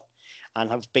fought and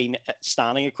have been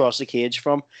standing across the cage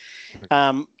from.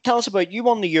 Tell us about, you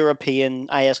won the European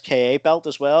ISKA belt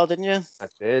as well, didn't you? I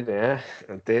did, yeah.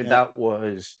 I did. Yeah. That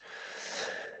was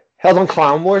held on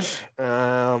Clown Wars,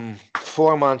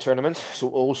 4-man tournament, so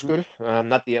old school.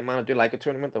 Not the 8-man. I do like a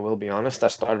tournament, I will be honest. I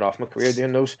started off my career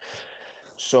doing those.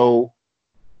 So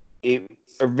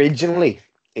originally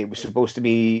it was supposed to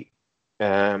be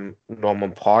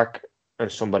Norman Park and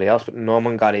somebody else, but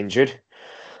Norman got injured,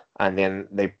 and then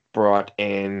they brought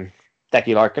in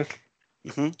Decky Larkin,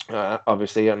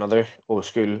 obviously another old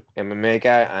school MMA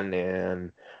guy, and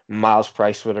then Miles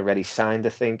Price was already signed, I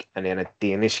think, and then a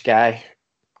Danish guy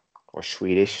or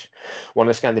Swedish, one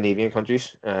of the Scandinavian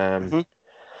countries,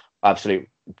 absolute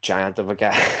giant of a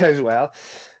guy as well.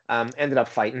 Ended up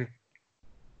fighting.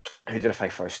 Who did I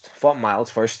fight first? Fought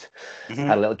Miles first.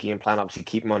 Had a little game plan, obviously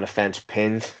keep him on the fence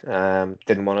pinned.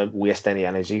 Didn't want to waste any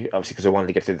energy, obviously, because I wanted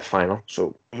to get to the final.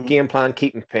 So game plan,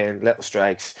 keep him pinned, little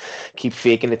strikes, keep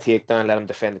faking the takedown, let him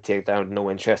defend the takedown,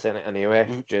 no interest in it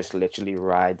anyway. Just literally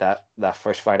ride that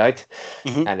first fight out.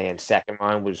 And then second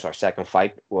round was our second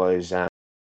fight was what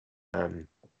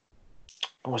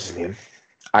was his name?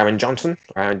 Aaron Johnson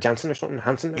or something,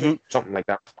 Hansen, something like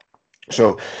that.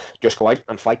 So just go out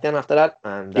and fight then after that,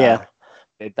 and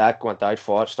did that, went out,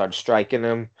 fought, started striking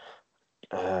him.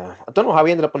 I don't know how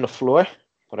he ended up on the floor,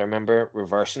 but I remember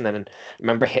reversing and I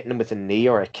remember hitting him with a knee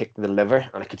or a kick to the liver,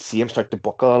 and I could see him start to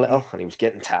buckle a little, and he was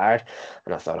getting tired,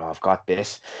 and I thought, oh, I've got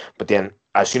this. But then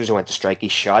as soon as I went to strike, he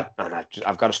shot, and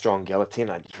I've got a strong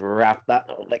guillotine. I just wrapped that,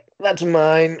 and I was like, that's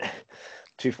mine.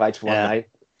 2 fights, 1 night.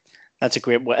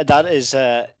 That is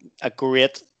a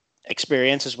great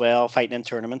experience as well, fighting in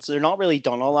tournaments. They're not really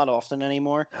done all that often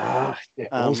anymore.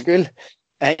 Old school.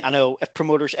 I know,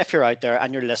 if you're out there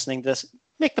and you're listening to this,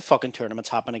 make the fucking tournaments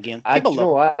happen again. I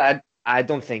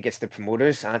don't think it's the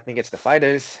promoters. I think it's the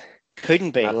fighters.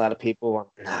 Couldn't be. Not a lot of people want.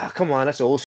 Nah, come on, it's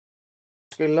old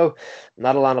school though.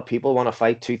 Not a lot of people want to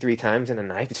fight 2-3 times in a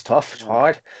night. It's tough. It's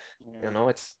hard. Yeah. You know,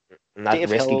 it's not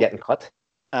risky getting cut.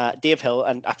 Dave Hill,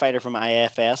 and a fighter from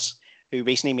IFS, who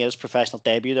recently made his professional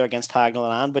debut there against Tagnell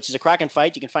Anand, which is a cracking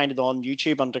fight. You can find it on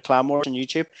YouTube under Clan Wars on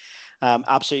YouTube.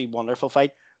 Absolutely wonderful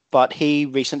fight. But he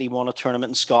recently won a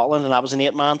tournament in Scotland, and that was an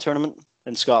 8-man tournament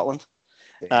in Scotland.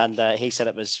 And he said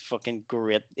it was fucking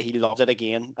great. He loved it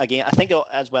again. I think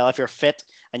as well, if you're fit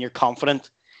and you're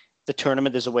confident, the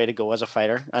tournament is a way to go as a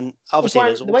fighter. And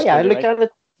obviously, the way I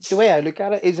look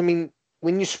at it is, I mean,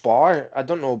 when you spar, I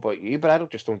don't know about you, but I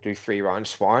don't do 3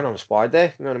 rounds sparring on a spar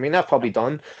day. You know what I mean? I've probably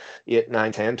done 8,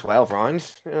 9, 10, 12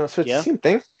 rounds. You know, so it's the same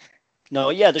thing.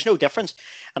 No, yeah, there's no difference.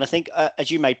 And I think,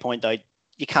 as you might point out,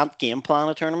 you can't game plan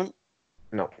a tournament.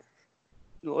 No.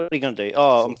 What are you going to do?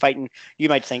 Oh, I'm fighting. You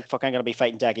might think, fuck, I'm going to be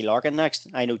fighting Decky Larkin next.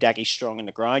 I know Decky's strong in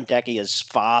the ground. Decky is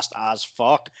fast as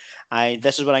fuck.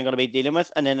 This is what I'm going to be dealing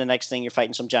with. And then the next thing, you're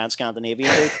fighting some giant Scandinavian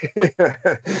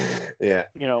dude. Yeah.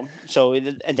 You know, so,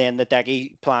 and then the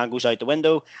Decky plan goes out the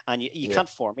window, and you can't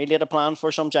formulate a plan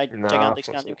for some gigantic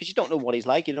Scandinavian because you don't know what he's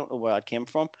like. You don't know where that came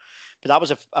from. But that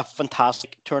was a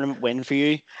fantastic tournament win for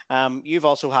you. You've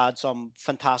also had some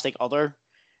fantastic other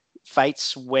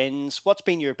fights, wins. What's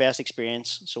been your best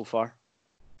experience so far?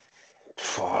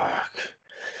 Fuck.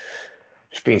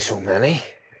 There's been so many.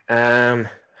 To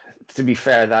be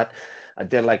fair, that I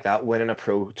did like that winning a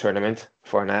pro tournament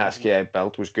for an ISKA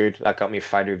belt was good. That got me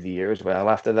Fighter of the Year as well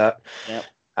after that. Yep.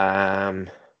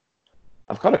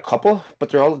 I've got a couple, but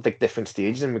they're all at like different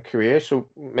stages in my career. So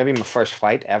maybe my first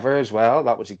fight ever as well.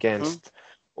 That was against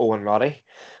Owen Roddy.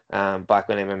 Back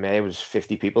when MMA was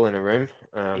 50 people in a room.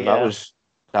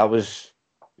 That was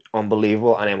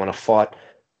unbelievable. And then when I fought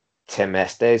Tim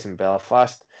Estes in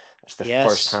Belfast, that's the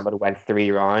first time I went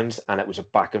 3 rounds, and it was a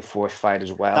back and forth fight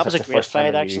as well. That was a great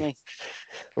fight, actually.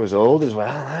 It was old as well.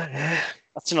 Yeah.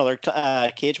 That's another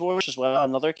Cage Wars as well.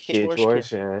 Another Cage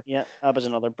Wars, yeah. Yeah, that was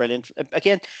another brilliant.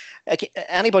 Again,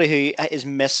 anybody who has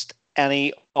missed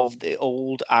any of the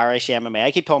old Irish MMA,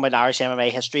 I keep talking about Irish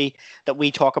MMA history that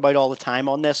we talk about all the time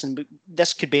on this, and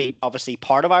this could be obviously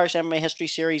part of Irish MMA history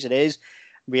series. It is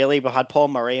really. We had Paul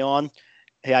Murray on,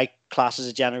 who I class as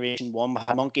a Generation 1. We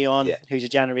had Monkey on, who's a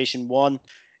Generation 1.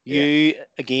 You,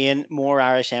 again, more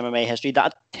Irish MMA history.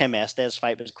 That Tim Estes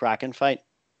fight was a cracking fight.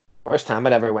 First time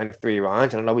I'd ever went 3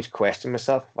 rounds, and I'd always question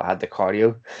myself if I had the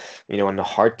cardio, and the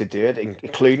heart to do it,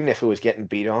 including if it was getting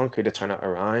beat on, could I turn it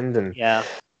around? And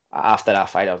after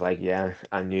that fight, I was like, yeah,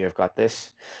 I knew I've got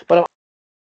this. But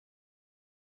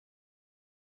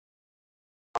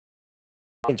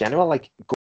in general, like,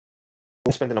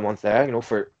 spending a month there,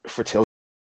 for till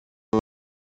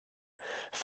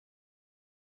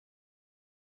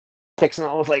fixing it,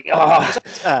 I was like,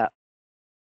 oh.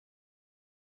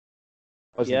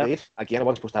 Indeed. Again, I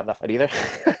wasn't supposed to have that fight either.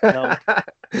 No.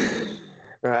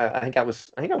 I think that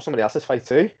was somebody else's fight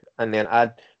too. And then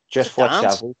I'd just fought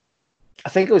Chavo. I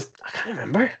think it was. I can't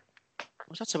remember.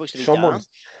 Was that supposed to be someone?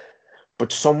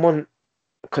 But someone,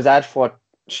 because I'd fought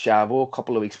Chavo a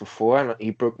couple of weeks before, and he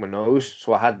broke my nose,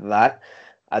 so I had that.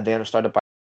 And then I started back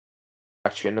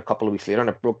training a couple of weeks later,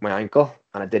 and I broke my ankle,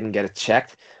 and I didn't get it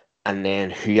checked. And then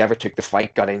whoever took the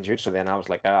fight got injured, so then I was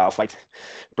like, I'll fight.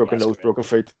 Broken nose, broken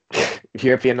foot.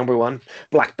 European #1,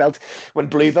 black belt. When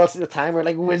blue belts at the time were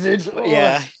like wizards. Oh.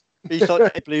 Yeah. You thought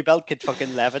a blue belt could fucking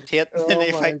levitate and then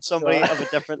they fight somebody of a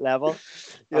different level.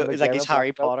 It's like he's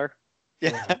Harry Potter.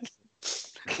 Yeah.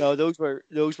 No, those were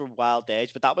wild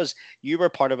days. But you were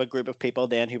part of a group of people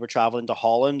then who were traveling to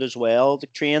Holland as well to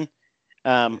train.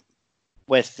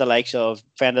 With the likes of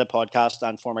friend of the podcast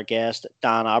and former guest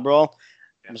Dan Abrol.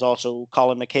 There was also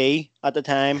Colin McKee at the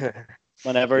time.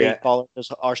 Whenever he called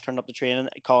his arse turned up the training,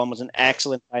 Colin was an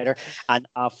excellent fighter and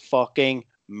a fucking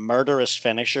murderous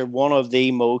finisher. One of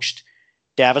the most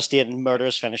devastating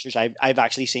murderous finishers I've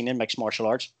actually seen in mixed martial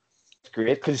arts. It's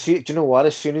great because do you know what?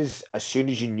 As soon as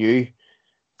he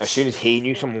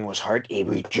knew someone was hurt, he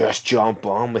would just jump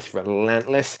on with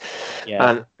relentless. Yeah.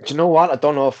 And do you know what? I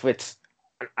don't know if it's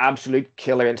an absolute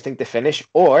killer instinct to finish,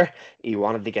 or he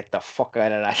wanted to get the fuck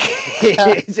out of that cage.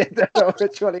 I don't know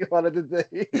which one he wanted to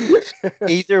do.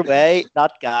 Either way,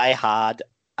 that guy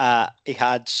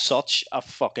had such a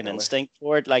fucking instinct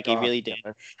for it. Like he really did.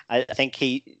 I think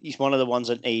he's one of the ones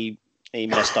that he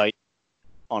missed out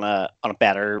on a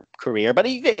better career. But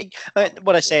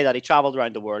when I say that, he travelled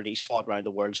around the world, he's fought around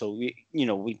the world, so I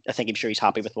think I'm sure he's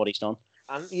happy with what he's done.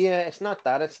 And it's not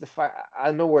that. It's the fact.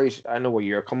 I know where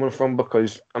you're coming from,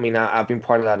 because I mean I've been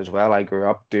part of that as well. I grew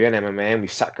up doing MMA, and we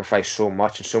sacrificed so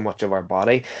much of our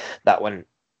body that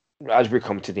as we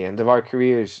come to the end of our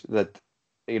careers, that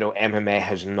MMA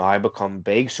has now become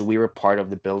big. So we were part of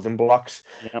the building blocks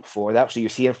for that. So you're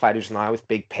seeing fighters now with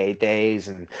big paydays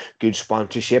and good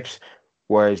sponsorships,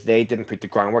 whereas they didn't put the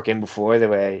groundwork in before the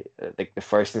way like the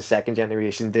first and second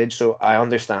generation did. So I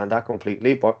understand that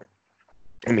completely, but.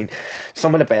 I mean,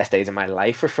 some of the best days of my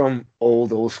life are from old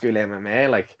school MMA,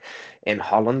 like in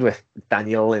Holland with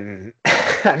Daniel and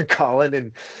Colin,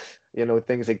 and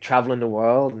things like traveling the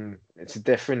world, and it's a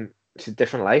different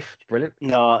life. It's brilliant.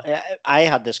 No, I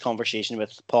had this conversation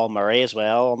with Paul Murray as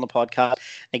well on the podcast.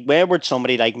 Like, where would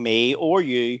somebody like me or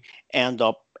you end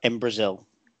up in Brazil?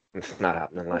 It's not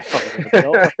happening, like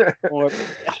or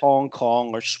Hong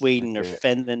Kong or Sweden or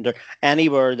Finland or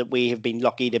anywhere that we have been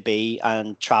lucky to be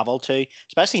and travel to.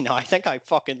 Especially now, I think I'm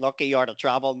fucking lucky you are to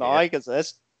travel now because of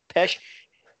this pish.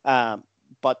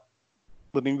 But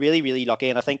we've been really, really lucky,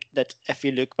 and I think that if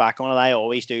you look back on it, I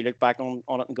always do look back on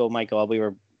it and go, "My God, we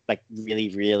were like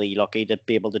really, really lucky to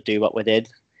be able to do what we did."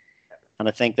 And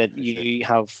I think that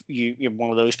you're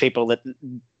one of those people that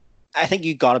I think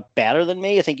you got it better than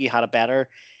me. I think you had a better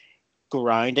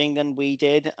grounding than we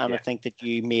did, and I think that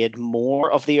you made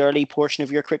more of the early portion of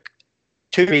your career.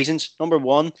 2 reasons. Number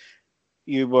one,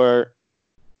 you were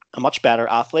a much better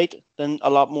athlete than a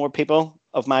lot more people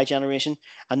of my generation,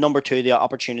 and number two, the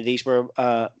opportunities were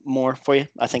more for you.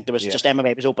 I think there was just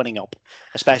MMA was opening up,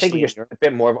 especially. I think just a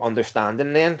bit more of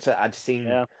understanding then. So I'd seen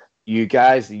you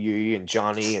guys, you and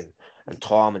Johnny and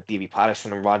Tom and Davey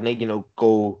Patterson and Rodney,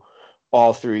 go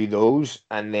all through those,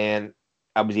 and then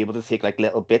I was able to take like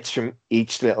little bits from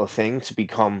each little thing to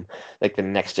become like the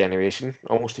next generation,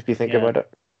 almost, if you think about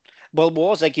it. Well, it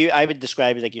was like I would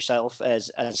describe it like yourself as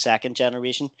second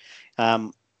generation,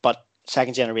 but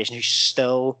second generation who's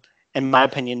still, in my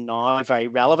opinion, now very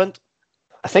relevant.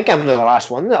 I think I'm the last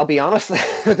one, I'll be honest.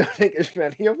 I don't think there's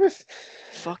many of us.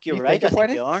 Fuck, you're right. I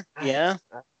think you are. Yeah.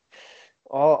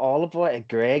 all of it.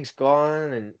 Greg's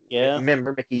gone, and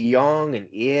remember Mickey Young and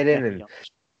Aiden, and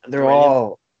they're brilliant.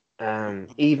 all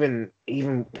even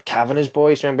Kavanagh's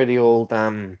boys. Remember the old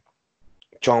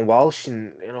John Walsh,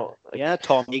 and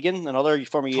Tom Egan, another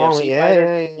former Tom, UFC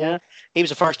fighter. Yeah, he was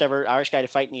the first ever Irish guy to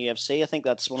fight in the UFC. I think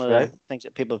that's one of the things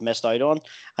that people have missed out on.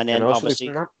 And then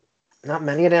obviously not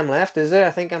many of them left, is there?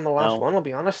 I think I'm the last one. I'll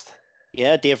be honest.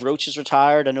 Yeah, Dave Roach is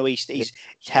retired. I know he's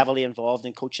heavily involved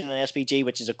in coaching in SBG,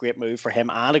 which is a great move for him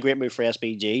and a great move for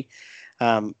SBG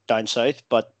down south.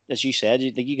 But as you said,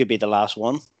 you think you could be the last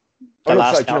one. You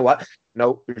know what?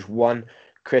 No, there's one.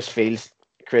 Chris Fields.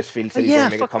 Chris Fields said he's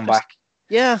going to make a comeback.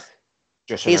 Yeah.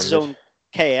 Just he's his own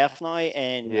KF now.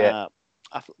 And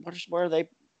where are they?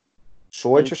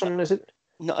 Swords or something, is it?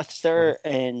 No, it's there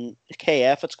in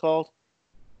KF, it's called.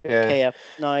 Yeah. KF.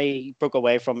 Now he broke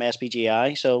away from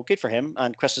SBGI, so good for him.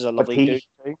 And Chris is a lovely dude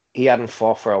too. He hadn't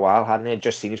fought for a while, hadn't he?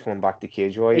 Just seen he's coming back to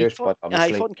Cage Warriors. He fought in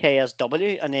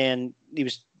KSW, and then he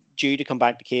was due to come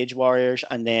back to Cage Warriors,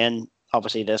 and then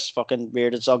obviously this fucking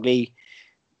reared its ugly,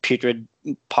 putrid,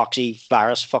 poxy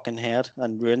virus fucking head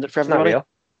and ruined it for everybody. Not real.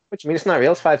 What do you mean it's not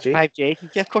real? It's 5G.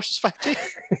 5G. Yeah, of course it's 5G.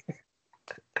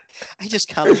 I just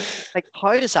can't. Like,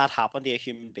 how does that happen to a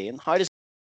human being? How does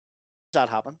that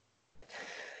happen?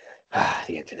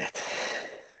 The internet.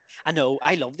 I know.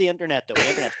 I love the internet, though. The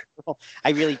internet. I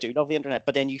really do love the internet.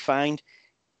 But then you find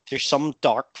there's some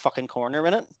dark fucking corner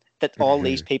in it that all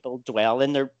these people dwell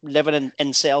in. They're living in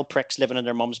incel pricks living in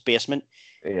their mum's basement.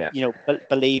 Yeah.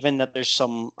 Believing that there's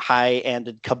some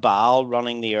high-ended cabal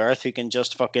running the earth who can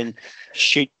just fucking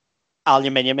shoot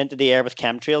aluminium into the air with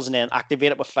chemtrails and then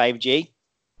activate it with 5G.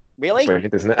 Really?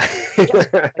 Brilliant, isn't it?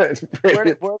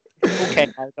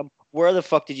 Okay, Malcolm, where the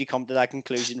fuck did you come to that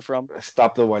conclusion from?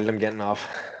 Stop the world, I'm getting off.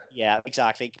 Yeah,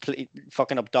 exactly.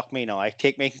 Fucking abduct me now.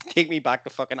 Take me back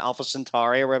to fucking Alpha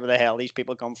Centauri or wherever the hell these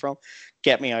people come from.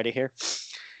 Get me out of here.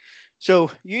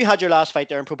 So you had your last fight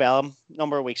there in Probellum a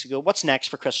number of weeks ago. What's next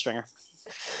for Chris Stringer?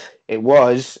 It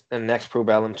was the next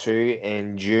Probellum 2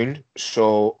 in June,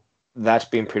 so that's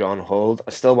been put on hold.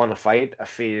 I still want to fight. I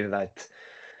feel that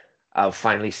I've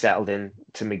finally settled in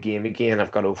to my game again.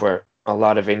 I've got over a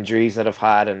lot of injuries that I've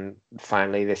had, and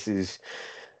finally this is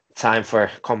time for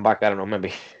a comeback. I don't know,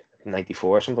 maybe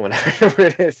 94 or something, whatever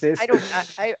it is. I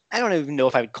don't even know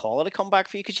if I would call it a comeback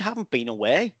for you because you haven't been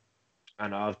away. I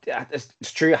know.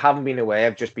 It's true, I haven't been away.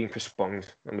 I've just been postponed,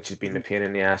 which has been a pain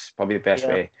in the ass. Probably the best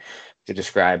way to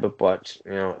describe it. But,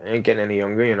 I ain't getting any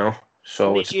younger,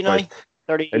 So it's like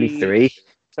 33.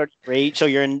 33. So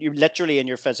you're literally in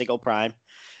your physical prime.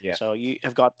 Yeah. So you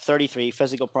have got 33,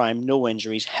 physical prime, no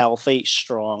injuries, healthy,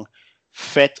 strong,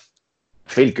 fit.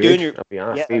 Feel good. I'll be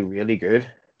honest. Feel really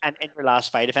good. And in your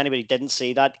last fight, if anybody didn't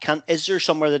see that, is there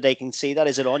somewhere that they can see that?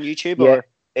 Is it on YouTube? Yeah, or?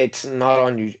 It's not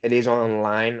on YouTube. It is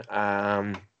online.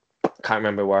 Can't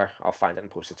remember where. I'll find it and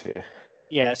post it to you.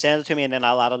 Yeah, send it to me, and then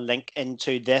I'll add a link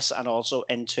into this and also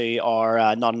into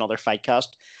our Not Another Fightcast.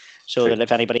 So that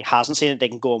if anybody hasn't seen it, they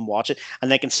can go and watch it,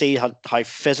 and they can see how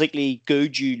physically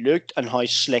good you looked and how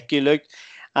slick you looked.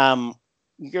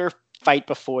 Your fight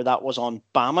before that was on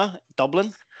BAMA,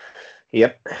 Dublin.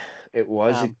 Yep, it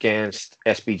was against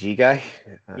SBG guy,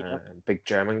 big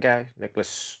German guy,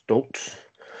 Nicholas Stoltz.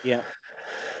 Yeah,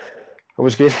 it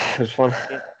was good. It was fun.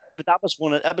 Yeah. But that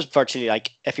was virtually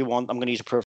like, if you want, I'm going to use a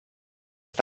pro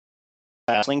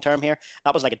wrestling term here.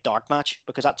 That was like a dark match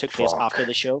because that took place after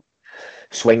the show.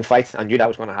 Swing fight. I knew that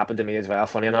was going to happen to me as well.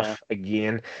 Funny enough,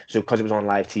 again, so because it was on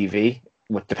live TV,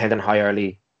 depending on how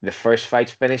early the first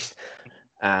fight's finished,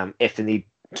 if they need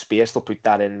space, they'll put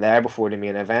that in there before the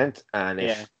main event, and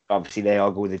if obviously they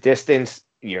all go the distance,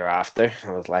 you're after.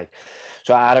 I was like,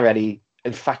 so I had already.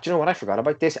 In fact, you know what? I forgot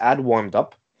about this. I'd warmed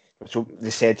up. So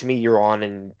they said to me, "You're on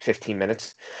in 15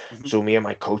 minutes." Mm-hmm. So me and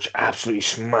my coach absolutely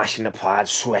smashing the pad,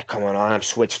 sweat coming on. I'm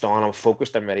switched on. I'm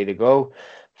focused. I'm ready to go.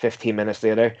 15 minutes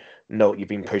later, no, you've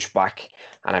been pushed back.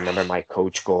 And I remember my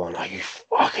coach going, "Are you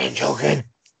fucking joking?"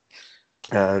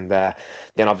 And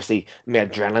then obviously my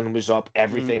adrenaline was up.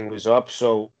 Everything was up.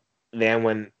 So then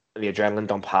when the adrenaline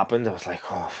dump happened, I was like,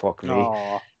 "Oh, fuck me."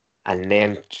 Aww. And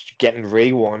then getting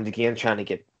re-warmed again, trying to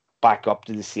get back up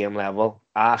to the same level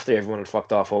after everyone had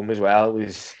fucked off home as well.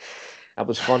 That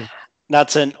was fun.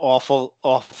 That's an awful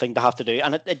thing to have to do,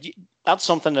 and that's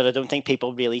something that I don't think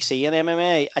people really see in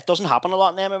MMA. It doesn't happen a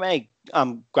lot in MMA.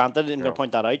 Granted, I'm going to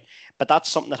point that out, but that's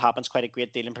something that happens quite a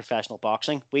great deal in professional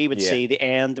boxing. We would see the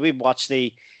end. We'd watch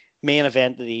the main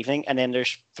event of the evening, and then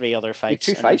there's 3 other fights.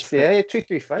 2 fights,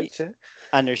 3 fights,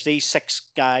 And there's these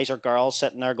 6 guys or girls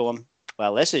sitting there going,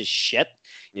 "Well, this is shit."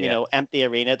 Empty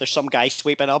arena. There's some guy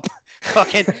sweeping up,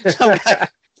 fucking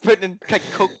putting like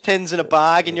Coke tins in a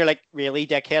bag, and you're like, really,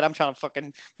 dickhead? I'm trying to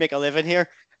fucking make a living here.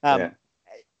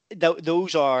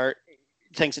 Those are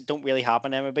things that don't really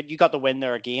happen anymore. But you got the win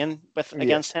there again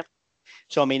against him.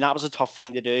 So I mean, that was a tough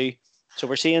thing to do. So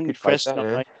we're seeing Good Chris fight,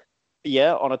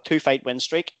 on a 2-fight win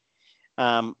streak.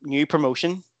 New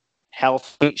promotion,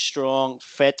 healthy, strong,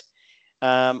 fit.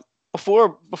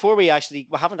 Before we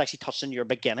haven't actually touched on your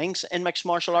beginnings in mixed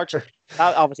martial arts.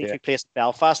 That obviously took place in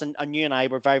Belfast, and you and I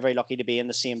were very, very lucky to be in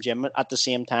the same gym at the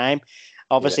same time.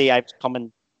 Obviously, I was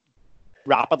coming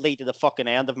rapidly to the fucking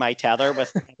end of my tether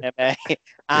with MMA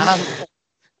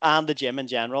and the gym in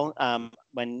general.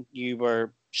 When you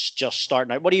were just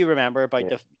starting out, what do you remember about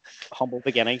the humble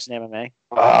beginnings in MMA?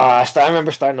 I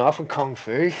remember starting off in Kung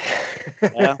Fu.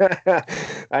 I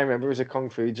remember it was a Kung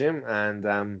Fu gym, and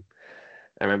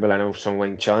I remember learning some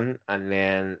Wing Chun, and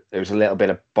then there was a little bit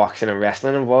of boxing and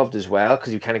wrestling involved as well,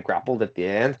 because you kind of grappled at the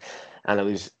end, and it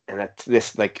was in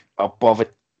this like above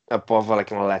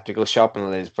like an electrical shop in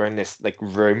Lisburn, this like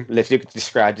room, literally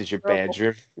described as your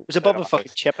bedroom. It was above a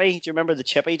fucking chippy. Do you remember the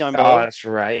chippy down below? Oh, that's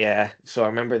right, yeah. So I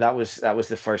remember that was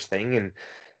the first thing, and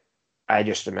I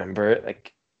just remember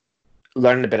like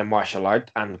learning a bit of martial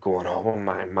art and going, oh,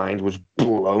 my mind was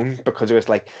blown, because it was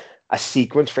like a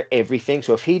sequence for everything.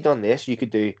 So if he done this, you could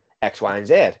do X, Y, and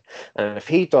Z. And if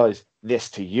he does this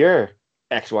to your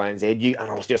X, Y, and Z, and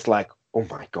I was just like, oh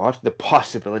my God, the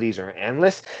possibilities are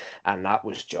endless. And that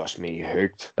was just me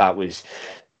hooked. That was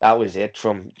it.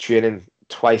 From training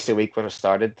twice a week when I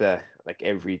started, like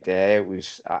every day, it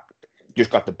was just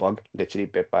got the bug, literally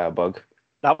bit by a bug.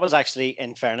 That was actually,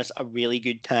 in fairness, a really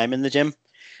good time in the gym.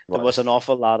 There was an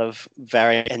awful lot of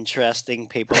very interesting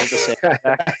people to say.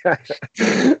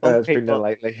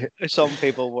 Some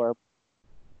people were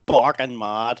barking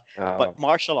mad, but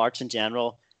martial arts in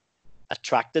general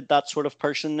attracted that sort of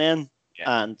person then.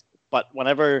 But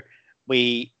whenever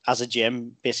we, as a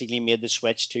gym, basically made the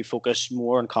switch to focus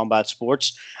more on combat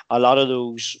sports, a lot of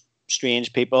those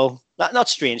strange people, not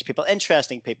strange people,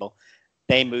 interesting people,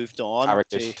 they moved on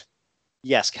to...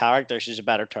 Yes, characters is a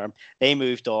better term. They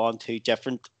moved on to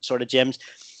different sort of gyms.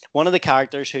 One of the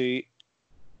characters who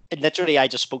literally I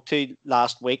just spoke to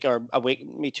last week or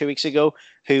maybe 2 weeks ago,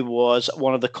 who was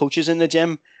one of the coaches in the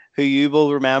gym, who you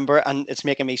will remember, and it's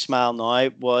making me smile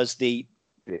now, was the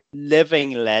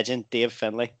living legend Dave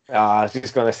Finlay. I was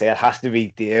just gonna say it has to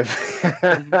be Dave.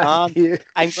 Man,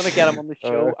 I'm gonna get him on the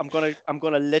show. I'm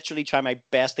gonna literally try my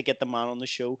best to get the man on the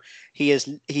show. He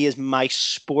is my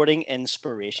sporting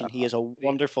inspiration. He is a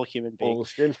wonderful human being.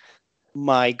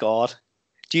 My God.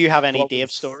 Do you have any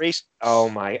Dave stories? Oh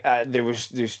my! There's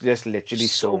just literally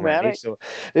so many. So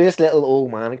this little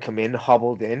old man come in,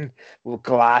 hobbled in with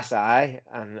glass eye,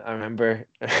 and I remember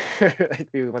like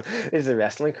this is a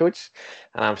wrestling coach,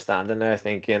 and I'm standing there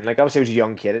thinking, like, obviously I was a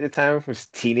young kid at the time, I was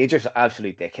a teenager, so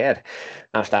absolute dickhead.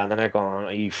 And I'm standing there going,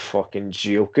 "Are you fucking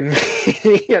joking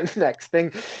me?" And the next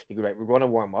thing, you go, right, we're going to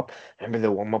warm up. I remember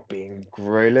the warm up being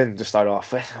grueling to start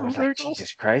off with. I was like,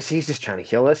 Jesus Christ, he's just trying to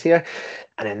kill us here.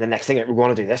 And then the next thing, we're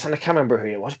going to do this, and I can't remember who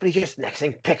it was, but he just next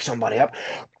thing picked somebody up,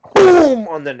 boom,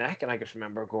 on the neck, and I just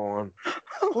remember going,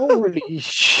 holy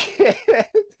shit.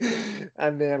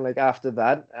 And then like after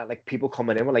that, like people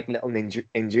coming in with like little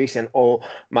injuries saying, oh,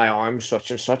 my arm's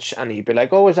such and such, and he'd be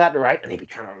like, oh, is that right? And he'd be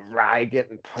trying to rag it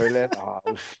and pull it.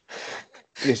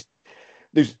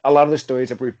 There's a lot of the stories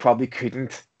that we probably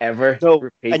couldn't ever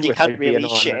repeat, and you can't really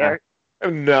share.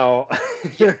 No.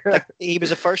 Like, he was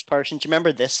the first person. Do you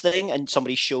remember this thing? And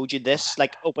somebody showed you this,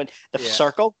 like open the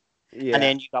circle, and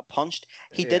then you got punched.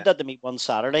 He did that to me one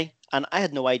Saturday, and I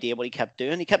had no idea what he kept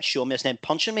doing. He kept showing me this and then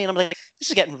punching me, and I'm like, this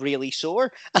is getting really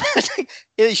sore. And I was like,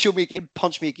 he showed me, he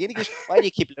punched me again. He goes, why do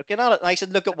you keep looking at it? And I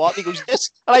said, look at what? And he goes,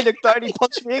 this. And I looked down, and he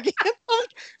punched me again. I'm like,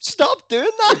 stop doing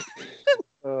that.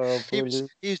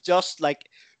 He's just like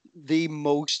the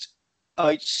most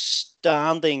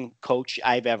outstanding coach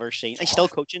I've ever seen. He's still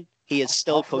coaching. He is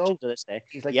still coaching to this day.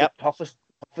 He's like the toughest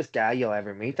guy you'll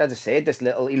ever meet. As I said,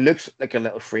 he looks like a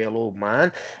little frail old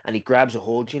man, and he grabs a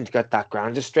hold of you and he's got that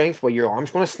ground of strength where your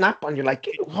arm's going to snap, and you're like,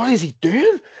 what is he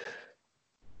doing?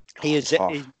 There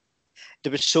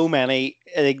were so many.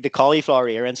 The cauliflower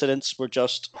ear incidents were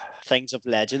just things of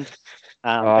legend.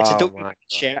 I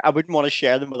wouldn't want to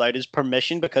share them without his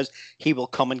permission, because he will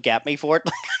come and get me for it.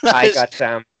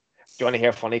 Do you want to hear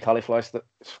a funny cauliflower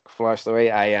story?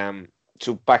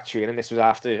 So back training, this was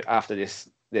after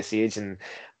this age, and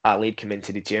Ali'd come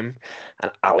into the gym,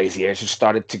 and Ali's ears had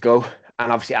started to go,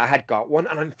 and obviously I had got one,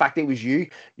 and in fact it was you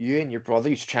and your brother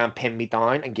used to try and pin me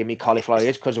down and give me cauliflower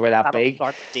ears because they were that big.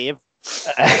 Dave.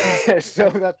 So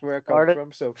that's where it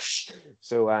comes from.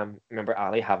 So remember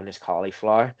Ali having his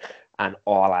cauliflower, and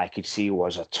all I could see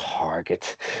was a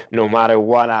target. No matter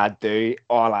what I do,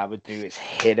 all I would do is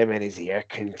hit him in his ear.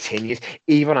 Continues.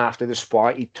 Even after the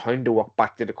spar, he turned to walk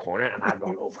back to the corner, and I'd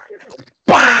run over and go,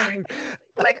 bang!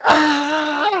 Like,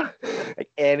 ah!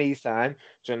 Like any time.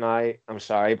 So now, I'm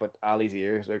sorry, but Ali's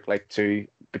ears look like two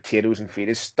potatoes and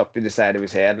fetus stuck to the side of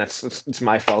his head, and it's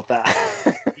my fault that.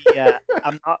 Yeah,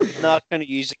 I'm not going to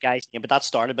use the guy's name, but that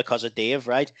started because of Dave,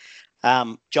 right?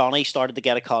 Johnny started to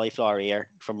get a cauliflower ear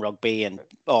from rugby and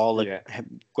all the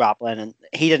grappling, and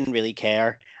he didn't really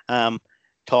care.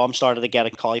 Tom started to get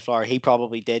a cauliflower. He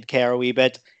probably did care a wee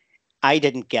bit. I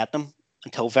didn't get them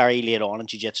until very late on in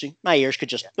jiu-jitsu. My ears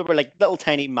they were like little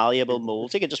tiny malleable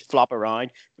molds. They could just flop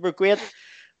around. They were great.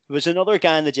 There was another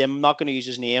guy in the gym, I'm not going to use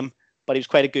his name, but he was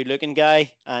quite a good-looking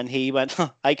guy, and he went,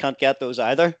 I can't get those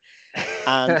either.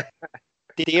 And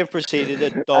Dave proceeded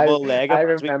to double leg. I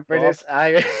remember this.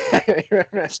 I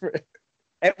remember it.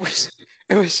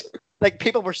 It was like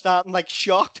people were starting like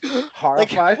shocked,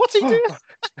 horrified. Like, what's he doing?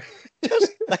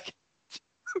 Just like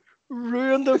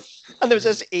ruined them. And there was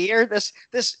this ear, this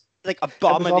like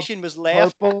abomination was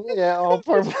left. Purple, all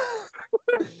purple.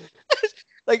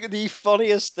 Like the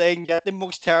funniest thing, the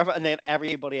most terrifying, and then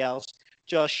everybody else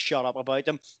just shut up about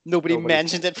them. Nobody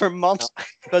mentioned it for months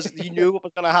because you knew what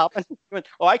was going to happen. Went,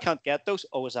 I can't get those.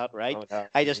 Oh, is that right?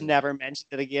 I just never mentioned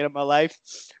it again in my life.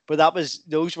 But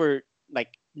those were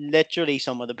like literally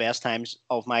some of the best times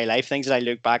of my life. Things that I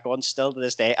look back on still to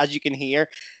this day. As you can hear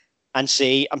and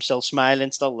see, I'm still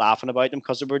smiling, still laughing about them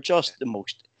because they were just the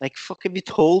most like, fuck, have you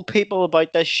told people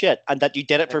about this shit and that you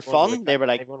did it for fun? They were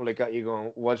like, everyone look at you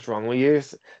going, what's wrong with you?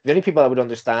 The only people I would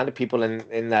understand are people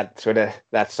in that sort of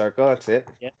that circle. That's it.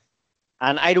 Yeah.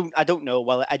 And I don't know.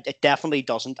 Well, it definitely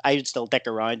doesn't. I would still dick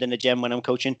around in the gym when I'm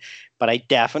coaching, but I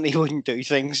definitely wouldn't do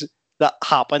things that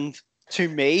happened to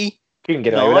me. Couldn't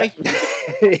get away with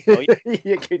it.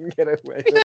 You couldn't get away with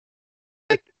it.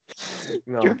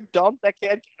 No. You're dumb,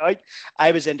 dickhead.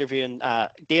 I was interviewing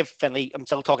Dave Finley. I'm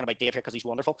still talking about Dave here because he's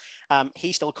wonderful.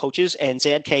 He still coaches in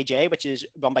ZKJ, which is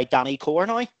run by Danny Core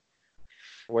now.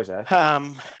 Where's that?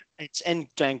 It's in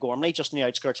Glengormley, just on the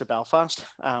outskirts of Belfast.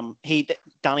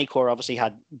 Danny Core obviously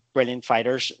had brilliant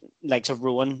fighters, likes of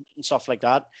Rowan and stuff like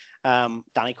that.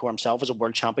 Danny Core himself was a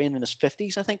world champion in his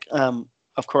 50s, I think,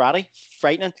 of karate.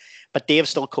 Frightening. But Dave's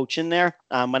still coaching there.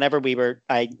 Whenever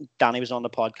Danny was on the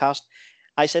podcast,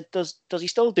 I said, does he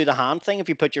still do the hand thing if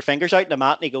you put your fingers out in the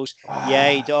mat? And he goes,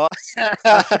 yeah, he does.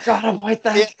 I forgot about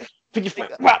that.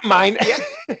 Yeah. Mine.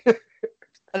 Yeah.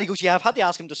 And he goes, yeah, I've had to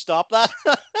ask him to stop that.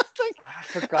 I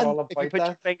forgot all about that. If you put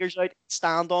your fingers out,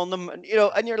 stand on them, and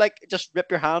and you're like, just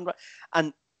rip your hand.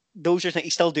 And those are things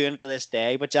he's still doing to this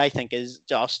day, which I think is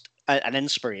just an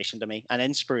inspiration to me, an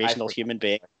inspirational human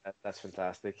being. That's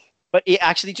fantastic. But do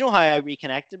you know how I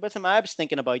reconnected with him? I was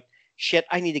thinking about, shit,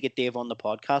 I need to get Dave on the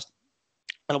podcast.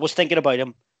 And I was thinking about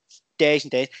him days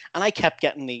and days, and I kept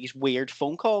getting these weird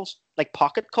phone calls, like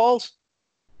pocket calls.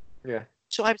 Yeah.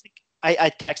 So I was thinking, I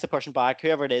text the person back,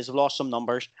 whoever it is, I've lost some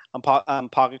numbers. I'm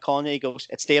pocket calling you. He goes,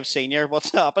 it's Dave Senior.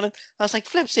 What's happening? I was like,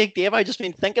 flip's sake, Dave, I've just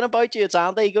been thinking about you. It's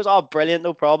Andy. He goes, oh, brilliant,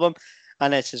 no problem.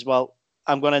 And I says, well,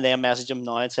 I'm going to then message him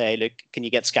now and say, look, can you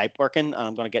get Skype working? And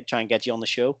I'm going to try and get you on the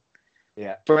show.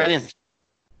 Yeah. Brilliant.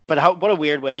 But what a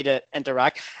weird way to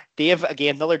interact. Dave,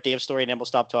 again, another Dave story, and then we'll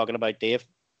stop talking about Dave.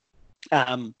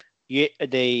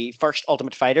 The first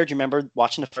Ultimate Fighter. Do you remember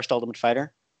watching the first Ultimate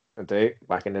Fighter? I do,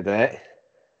 back in the day.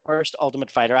 First Ultimate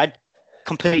Fighter. I'd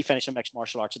completely finished in mixed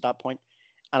martial arts at that point,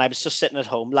 and I was just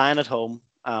lying at home,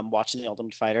 watching the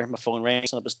Ultimate Fighter. My phone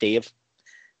rings, and it was Dave.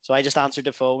 So I just answered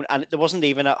the phone, and there wasn't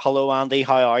even a "Hello, Andy,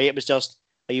 how are you?" It was just,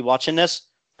 "Are you watching this?"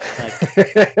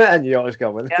 Like, and you always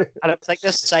go in. Yeah, and it was like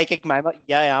this psychic mime.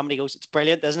 Yeah, I am. And he goes, "It's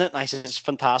brilliant, isn't it?" And I said, "It's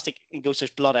fantastic." He goes,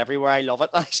 "There's blood everywhere. I love it."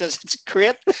 And I says, "It's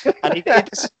great." And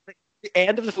the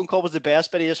end of the phone call was the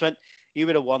best, but he just went, "You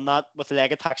would have won that with the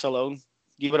leg attacks alone.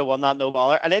 You would have won that, no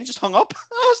bother." And then just hung up.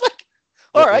 I was like,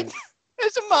 "All right."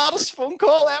 It's the maddest phone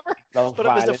call ever. But it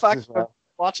was the fact of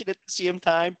watching it at the same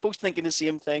time, both thinking the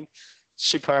same thing.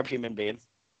 Superb human being.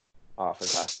 Oh,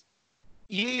 fantastic.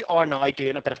 You are now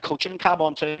doing a bit of coaching, Cab,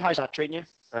 on too. How's that treating you?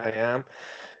 I am.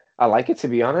 I like it, to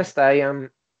be honest. I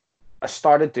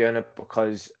started doing it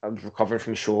because I was recovering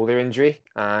from shoulder injury,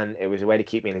 and it was a way to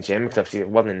keep me in the gym. Because if it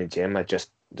wasn't in the gym, I'd just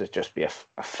be a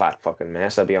fat fucking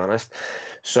mess, I'll be honest.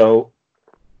 So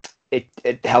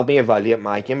it helped me evaluate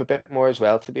my game a bit more as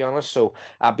well, to be honest. So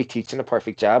I'll be teaching a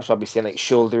perfect jab. So I'll be saying like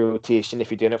shoulder rotation.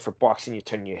 If you're doing it for boxing, you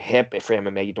turn your hip. If for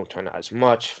MMA, you don't turn it as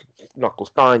much. Knuckles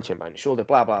down, chin behind the shoulder,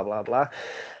 blah, blah, blah, blah.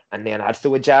 And then I'd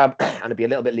throw a jab and I'd be a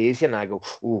little bit lazy, and I go,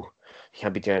 ooh, you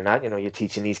can't be doing that. You're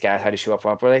teaching these guys how to show up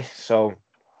properly. So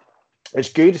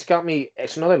It's good. It's got me.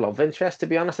 It's another love interest, to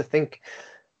be honest. I think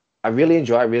I really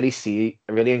enjoy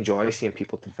seeing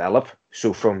people develop.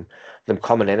 So from them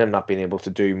coming in and not being able to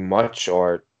do much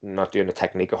or not doing the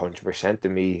technique 100% to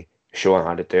me showing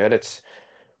how to do it. It's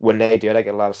when they do it, I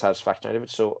get a lot of satisfaction out of it.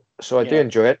 So I do Yeah.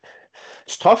 enjoy it.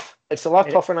 It's tough. It's a lot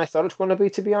tougher than I thought it was going to be,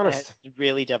 to be honest. It's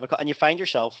really difficult, and you find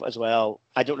yourself as well.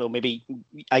 I don't know. Maybe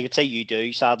I could say you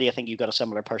do. Sadly, I think you've got a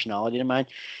similar personality to mine.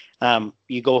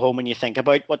 You go home and you think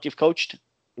about what you've coached,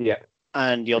 Yeah,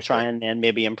 and you'll for try sure. and then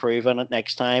maybe improve on it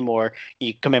next time, or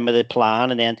you come in with a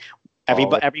plan, and then every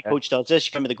Yeah, coach does this.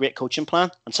 You come in with a great coaching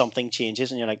plan, and something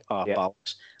changes, and you're like, oh yeah.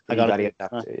 bollocks, I You got got to to get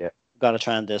that. Yeah, got to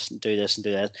try and this and do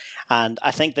that. And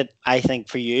I think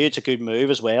for you, it's a good move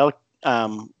as well.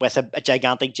 With a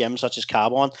gigantic gym such as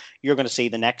Cabon, you're going to see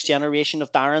the next generation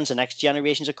of Darrens, the next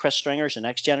generations of Chris Stringers, the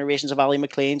next generations of Ali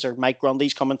McLeans or Mike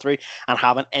Grundy's coming through and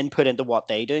having input into what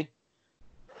they do.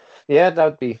 yeah.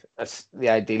 That's the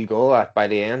ideal goal by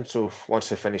the end. So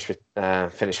once I finish with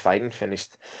finish fighting,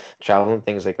 finished traveling,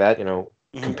 things like that,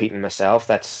 Mm-hmm. competing myself,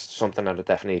 that's something that I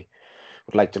definitely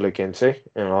would like to look into,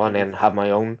 and then have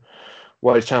my own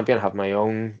world champion, have my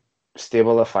own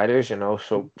stable of fighters,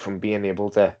 so from being able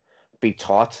to be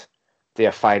taught to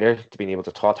a fighter to being able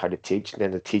to taught how to teach, and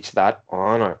then to teach that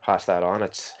on or pass that on,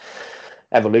 it's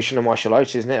evolution of martial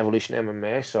arts, isn't it? Evolution of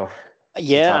MMA, so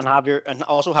Yeah, fantastic. and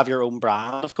also have your own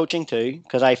brand of coaching too,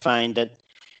 because I find that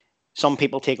some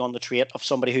people take on the trait of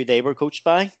somebody who they were coached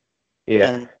by, Yeah.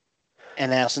 and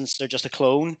in essence, they're just a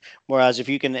clone. Whereas if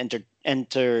you can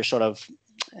enter sort of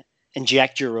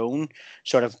inject your own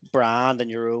sort of brand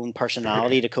and your own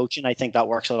personality to coaching, I think that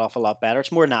works an awful lot better.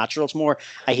 It's more natural. It's more,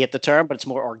 I hate the term, but it's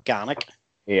more organic.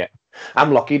 Yeah,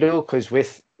 I'm lucky though, because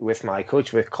with my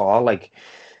coach, with Carl, like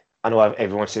I know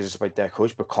everyone says it's about their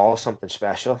coach, but Carl's something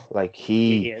special. Like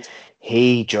He he is.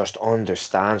 he just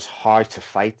understands how to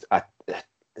fight at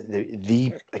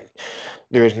the like,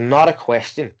 there is not a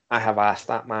question I have asked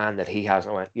that man that he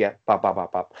hasn't went, yeah, bop, bop,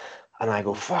 bop, bop. And I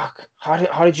go, fuck, how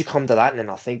did you come to that? And then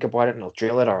I'll think about it and I'll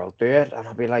drill it or I'll do it. And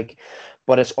I'll be like,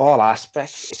 but it's all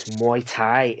aspects. It's Muay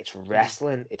Thai, it's Mm-hmm.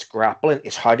 wrestling, it's grappling,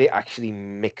 it's how to actually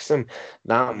mix them.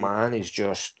 That Mm-hmm. man is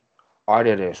just out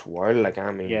of this world. Like,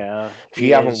 I mean, Yeah, if he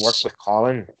you haven't worked is with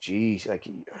Colin, geez, like,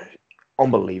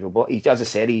 unbelievable. He, as I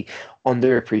said, he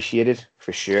underappreciated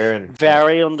for sure. And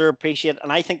very underappreciated.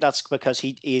 And I think that's because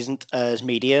he isn't as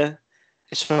media,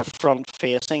 as front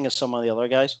facing as some of the other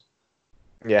guys.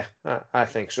 yeah, I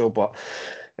think so. But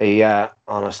he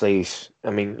honestly,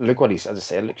 I mean, look what he's, as I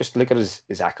said, just look at his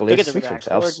Look accolades. at the Speak for record,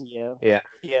 themselves. yeah. Yeah.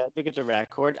 Yeah, look at the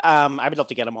record. I would love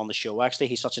to get him on the show, actually.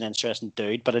 He's such an interesting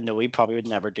dude, but I know he probably would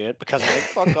never do it because I'm like,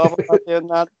 fuck off, I'm not doing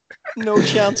that. No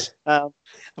chance. If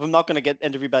I'm not going to get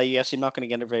interviewed by UFC, I'm not going to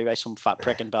get interviewed by some fat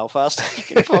prick in Belfast. You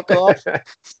can fuck off.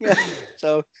 Yeah.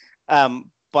 So,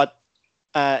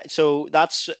 so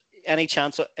that's any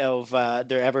chance of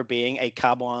there ever being a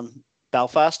Cabon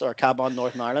Belfast or Cabon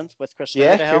Northern Ireland with Chris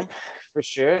Stringer Yeah, to helm? for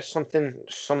sure. Something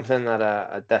that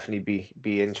I'd definitely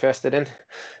be interested in.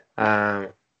 Um,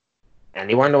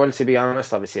 Anywhere in the world, to be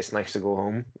honest. Obviously, it's nice to go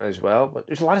home as well. But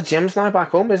there's a lot of gyms now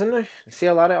back home, isn't there? I see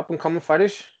a lot of up and coming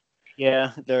fighters.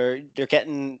 Yeah, they're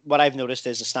getting what I've noticed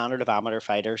is the standard of amateur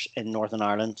fighters in Northern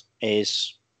Ireland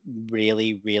is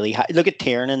really, really high. Look at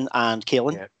Tiernan and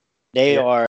Keelan. Yeah, They yeah.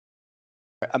 are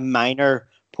a minor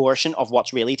portion of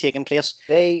what's really taking place.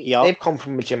 They Yeah, they've come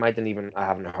from a gym I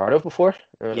haven't heard of before.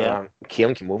 yeah.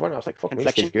 Keelan came over and I was like, "Fuck me,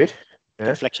 this kid's Confliction. good." Yeah,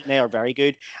 Confliction, they are very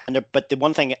good. But the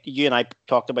one thing you and I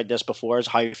talked about this before is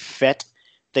how fit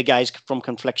the guys from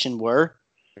Confliction were.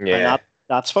 And yeah.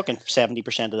 that's fucking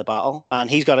 70% of the battle. And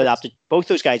he's got adapted. Both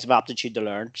those guys have aptitude to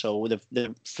learn. So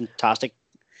they're fantastic.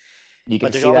 You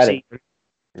But can there's see that. obviously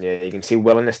Yeah, you can see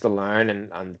willingness to learn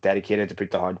and dedicated to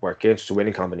put the hard work in. It's a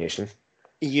winning combination.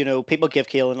 people give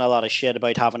Keelan a lot of shit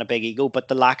about having a big ego, but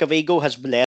the lack of ego has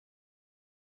led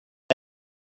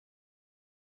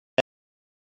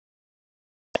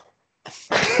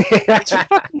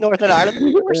Northern Ireland.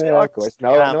 Of course they Yeah, are. of course.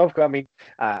 No, Um, no, of course. I mean,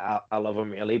 I love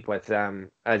him really, but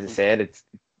as I said, it's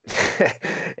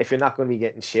if you're not going to be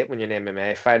getting shit when you're an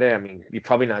MMA fighter, I mean, you're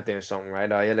probably not doing something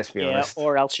right, are you? Let's be yeah, honest.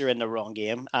 or else you're in the wrong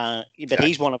game. But Exactly.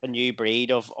 he's one of a new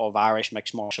breed of Irish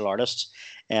mixed martial artists,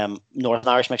 Northern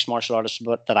Irish mixed martial artists.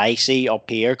 But that I see up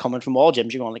here coming from all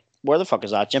gyms, you're going like, where the fuck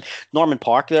is that gym? Norman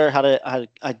Park there had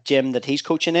a gym that he's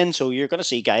coaching in, so you're going to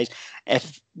see guys.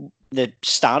 If the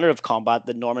standard of combat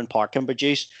that Norman Park can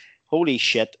produce, holy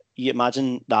shit! You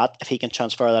imagine that if he can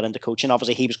transfer that into coaching.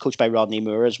 Obviously, he was coached by Rodney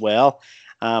Moore as well.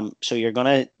 So you're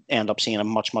going to end up seeing a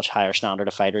much, much higher standard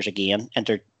of fighters again,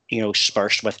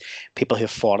 dispersed with people who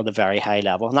have fought at a very high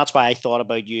level. And that's why I thought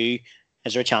about you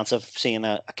Is there a chance of seeing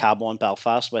a Cab 1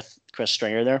 Belfast with Chris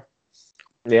Stringer there?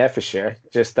 Yeah, for sure.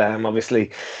 Just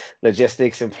obviously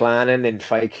logistics and planning and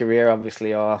fight career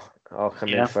obviously all come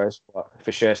in first. But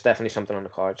for sure, it's definitely something on the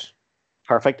cards.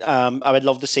 Perfect. I would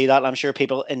love to see that. I'm sure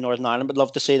people in Northern Ireland would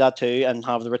love to see that too, and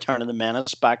have the return of the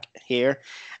Menace back here.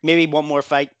 Maybe one more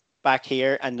fight back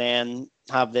here, and then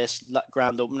have this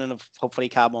grand opening of hopefully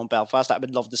Cab 1 Belfast. I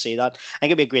would love to see that. I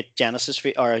think it'd be a great genesis for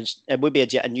you, or it would be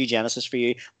a new genesis for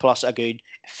you, plus a good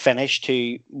finish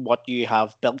to what you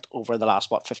have built over the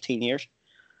last 15 years.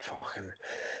 Fucking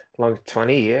long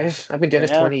 20 years. I've been doing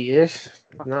this 20 years.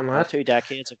 Not mad. 2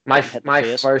 decades. My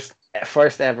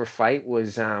first ever fight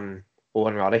was Owen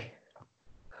Roddy.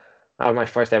 That was my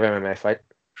first ever MMA fight.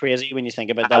 Crazy when you think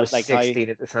about that. I was 16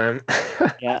 at the time.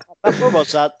 Yeah. Where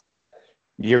was that?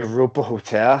 Europa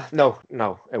Hotel.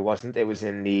 No, it wasn't. It was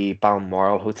in the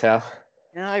Balmoral Hotel.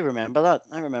 Yeah, I remember that.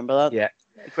 Yeah.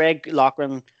 Greg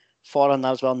Loughran fought on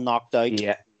that as well, knocked out.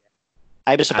 Yeah.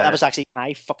 That was actually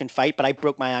my fucking fight, but I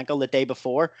broke my ankle the day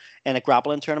before in a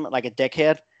grappling tournament like a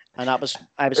dickhead. And I was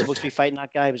supposed to be fighting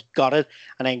that guy. I was gutted.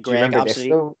 And then Greg absolutely...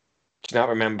 Do you not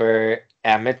remember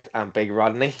Emmett and Big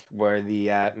Rodney were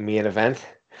the main event?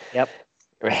 Yep.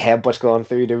 Head was going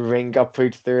through the ring, got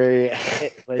put through.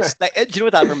 It was like, do you know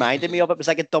what that reminded me of? It was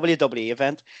like a WWE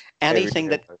event.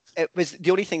 It was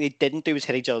the only thing they didn't do was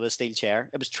hit each other with a steel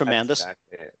chair. It was tremendous.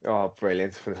 Exactly. Oh,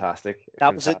 brilliant, fantastic.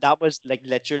 That was like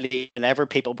literally whenever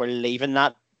people were leaving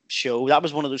that show. That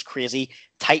was one of those crazy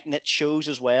tight knit shows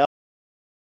as well.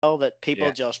 That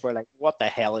people just were like, "What the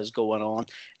hell is going on?"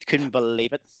 Couldn't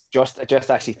believe it. Just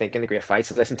actually thinking the great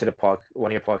fights. I listened to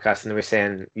one of your podcasts, and they were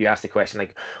saying, you asked the question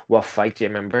like, "What fight do you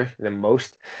remember the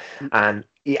most?" And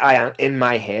I, in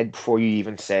my head, before you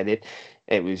even said it,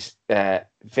 it was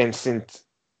Vincent.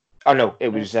 Oh no, it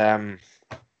was oh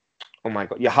my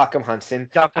god, Joachim Hansen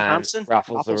and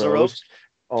Raffles the Rose.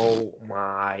 Oh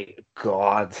my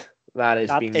god, that is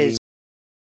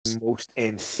the most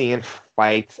insane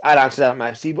fight. I'd answer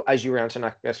that. See, as you were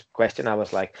answering that question, I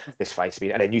was like, this fight's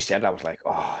been, and then you said it, I was like,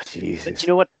 oh Jesus. But you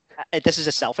know what? This is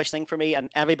a selfish thing for me, and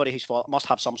everybody who's fought must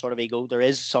have some sort of ego. There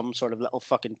is some sort of little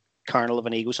fucking kernel of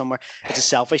an ego somewhere. It's a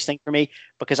selfish thing for me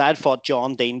because I had fought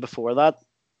John Dean before that,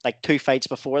 like 2 fights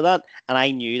before that, and I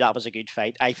knew that was a good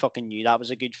fight. I fucking knew that was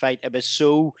a good fight. It was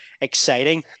so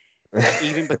exciting,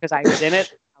 even because I was in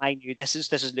it. I knew this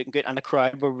is looking good, and the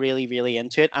crowd were really, really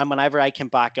into it. And whenever I came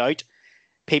back out,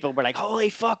 people were like, "Holy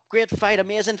fuck, great fight,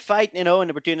 amazing fight," you know. And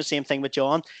they were doing the same thing with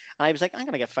John. And I was like, "I'm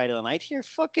gonna get fight of the night here,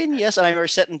 fucking yes!" And I remember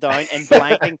sitting down in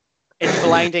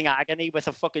blinding agony with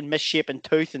a fucking misshapen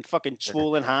tooth and fucking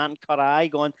swollen hand, cut eye,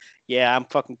 going, "Yeah, I'm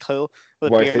fucking cool,"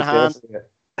 with a beer in the hand,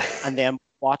 and then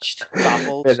watched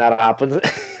Raffles. And that happens.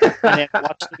 And then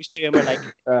watched those two, and we're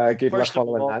like, "Good luck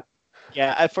following that."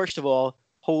 Yeah, first of all.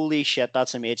 Holy shit,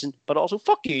 that's amazing. But also,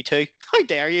 fuck you too. How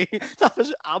dare you? That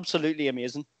was absolutely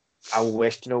amazing. I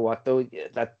wish, you know what though,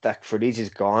 that footage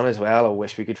is gone as well. I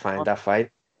wish we could find that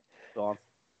fight. Gone.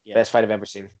 Yeah. Best fight I've ever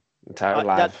seen. Entire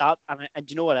live. And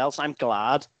do you know what else? I'm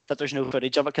glad that there's no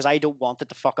footage of it because I don't want it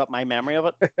to fuck up my memory of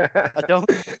it. I don't.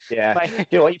 Yeah.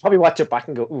 You know what? You probably watch it back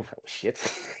and go, "Ooh, that was shit."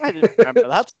 I didn't remember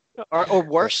that. Or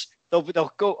worse, they'll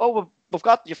go, "Oh, we've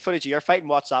got your footage of your fight and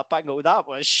watch that back and go, that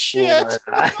was shit."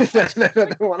 I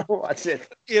don't want to watch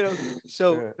it. You know,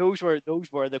 so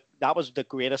that was the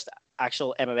greatest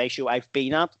actual MMA show I've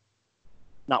been at.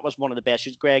 That was one of the best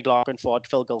shows. Greg Loughran fought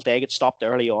Phil Gilday. It stopped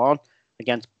early on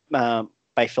against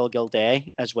by Phil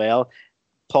Gilday as well.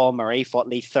 Paul Murray fought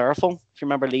Lee Thurfall. If you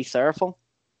remember Lee Thurfall.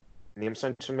 Name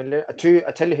sounds familiar. I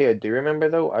tell you who I do remember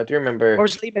though. I do remember. Or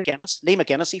was Lee McGuinness? Lee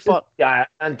McGuinness he fought. Yeah,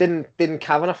 and didn't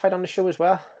Kavanagh fight on the show as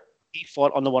well? He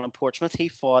fought on the one in Portsmouth. He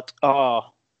fought.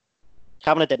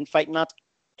 Kavanagh didn't fight in that.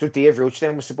 So Dave Roach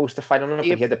then was supposed to fight on it, but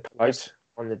he had to pull out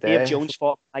on the day. Dave Jones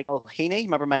fought Michael Heaney.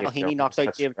 Remember Michael Heaney knocked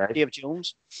out Dave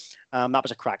Jones? That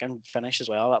was a cracking finish as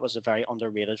well. That was a very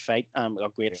underrated fight. A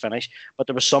great finish. But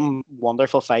there were some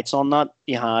wonderful fights on that.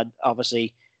 You had,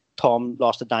 obviously, Tom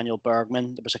lost to Daniel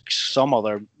Bergman. There was some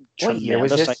other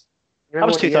tremendous fight. That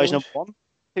was 2001.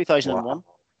 2001. Wow.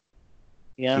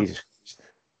 Yeah. Jesus.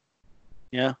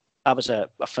 Yeah. That was a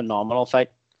phenomenal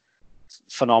fight.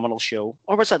 Phenomenal show.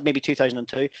 Or was that maybe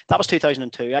 2002? That was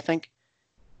 2002, I think.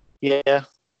 Yeah.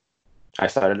 I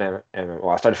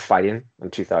started fighting in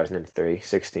 2003,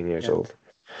 16 years old.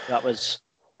 That was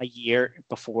a year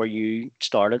before you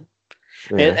started.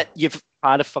 Yeah. You've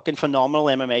had a fucking phenomenal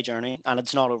MMA journey, and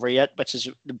it's not over yet, which is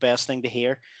the best thing to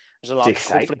hear. There's a lot of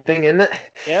exciting thing, isn't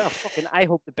it? Yeah, fucking. I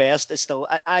hope the best is still.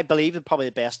 I believe that probably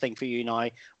the best thing for you now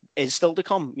is still to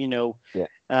come. You know,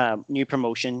 new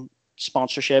promotion,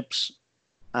 sponsorships,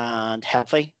 and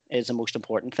healthy is the most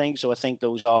important thing. So I think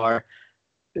those are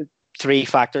 3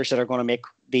 factors that are going to make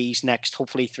these next,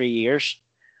 hopefully, 3 years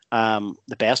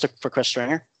the best for Chris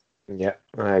Stringer. Yeah,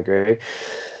 I agree.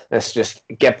 Let's just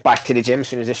get back to the gym as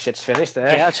soon as this shit's finished.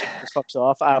 Yeah, it fucks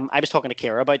off. I was talking to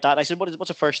Kira about that. I said, what's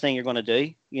the first thing you're going to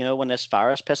do, when this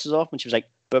virus pisses off? And she was like,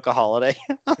 book a holiday.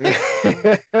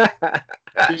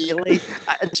 Really?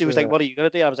 And she was like, what are you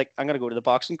going to do? I was like, I'm going to go to the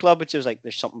boxing club. And she was like,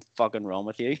 there's something fucking wrong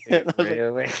with you.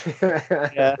 Really?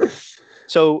 Yeah.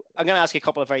 So I'm going to ask you a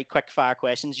couple of very quick fire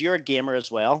questions. You're a gamer as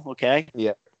well, okay?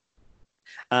 Yeah.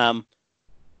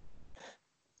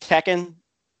 Tekken,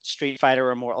 Street Fighter,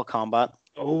 or Mortal Kombat?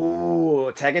 Oh,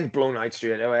 Tekken's blown out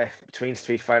straight away between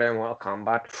Street Fighter and Mortal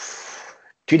Kombat.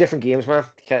 2 different games, man.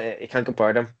 You can't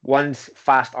compare them. One's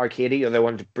fast arcadey, the other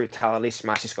one's brutality,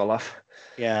 smash your skull off.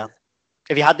 Yeah.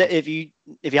 If you had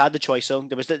the choice, though,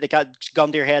 there was they got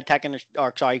gun to your head, Tekken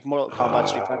or Mortal Kombat,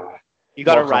 Street Fighter. You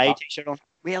got a Ride t-shirt on.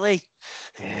 Really?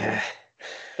 Yeah.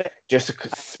 Just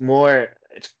it's more.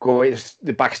 It's great.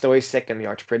 The backstory's sick and the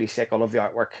art's pretty sick. I love the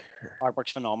artwork.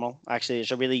 Artwork's phenomenal. Actually,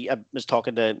 I was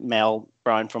talking to Mel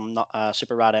Brown from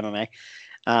Super Rad MMA,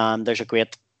 and there's a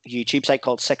great YouTube site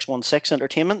called 616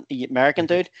 Entertainment, the American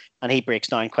dude, and he breaks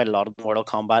down quite a lot of Mortal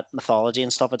Kombat mythology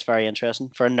and stuff. It's very interesting.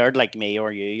 For a nerd like me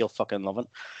or you, you'll fucking love it.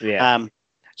 Yeah.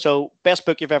 So, best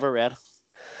book you've ever read?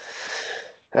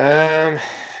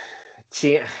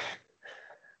 See, I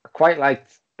quite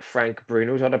liked Frank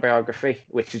Bruno's autobiography,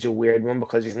 which is a weird one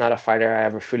because he's not a fighter I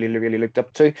ever fully really looked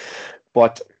up to,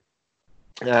 but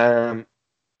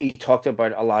he talked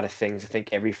about a lot of things. I think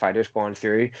every fighter's gone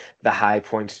through the high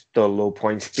points, the low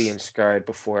points, being scared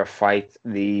before a fight,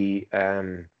 the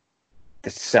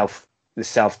self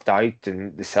doubt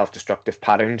and the self-destructive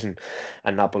patterns and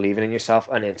not believing in yourself,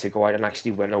 and then to go out and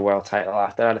actually win a world title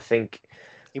after that. I think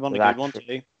he won a good one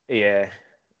too. Yeah,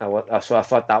 so I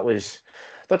thought that was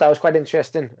quite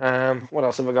interesting. What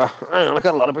else have I got? I don't know, I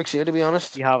got a lot of books here, to be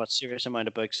honest. You have a serious amount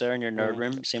of books there in your nerd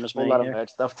room, same as me. A lot of nerd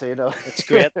stuff too, though. It's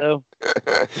great, though.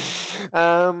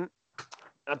 I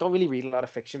don't really read a lot of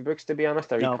fiction books, to be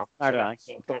honest. I read comics, I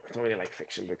don't really like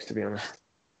fiction books, to be honest.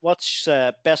 What's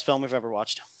best film you've ever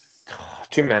watched?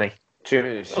 Too many.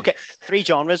 Okay, 3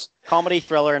 genres: comedy,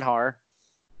 thriller, and horror.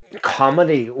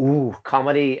 Comedy. Ooh,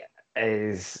 comedy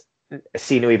is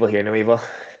See No Evil, Hear No Evil,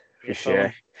 for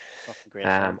sure.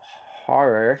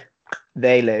 Horror,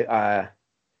 They Live.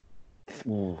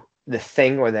 The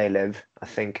Thing or They Live. I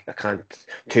think I can't.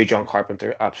 2 John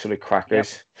Carpenter, absolute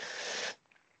crackers.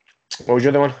 Yep. What was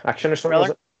your other one? Action or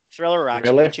something? Thriller or action?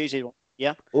 Thriller? Choose either one.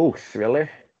 Yeah. Oh, thriller.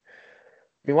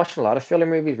 Been watching a lot of thriller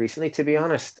movies recently, to be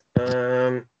honest.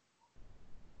 Fucking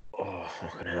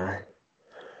hell.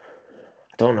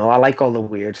 I don't know. I like all the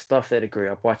weird stuff that I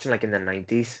grew up watching, like in the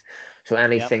 90s. So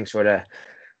anything sort of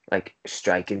like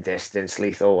Striking Distance,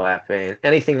 Lethal Weapon,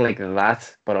 anything like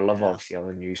that. But I love obviously all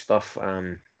the new stuff.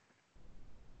 Don't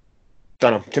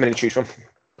know. Too many to choose from.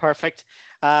 Perfect.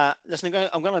 Listen,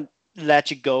 I'm going to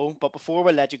let you go. But before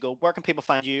we let you go, where can people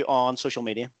find you on social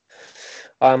media?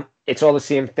 It's all the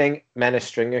same thing. Menace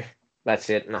Stringer. That's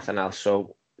it. Nothing else.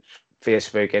 So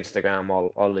Facebook, Instagram,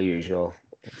 all the usual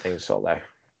things all there.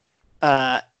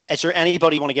 Is there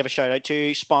anybody you want to give a shout out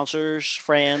to? Sponsors,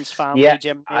 friends, family,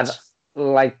 gym mates? I'd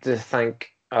like to thank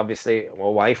obviously my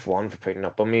wife, one, for putting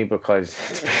up with me because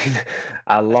it's been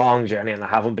a long journey and I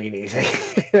haven't been easy.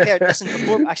 Yeah, listen,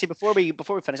 before we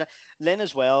finish that, Lynn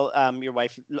as well, your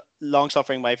wife,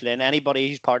 long-suffering wife Lynn, anybody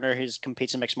whose partner who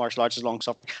competes in mixed martial arts is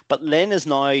long-suffering, but Lynn is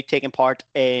now taking part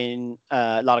in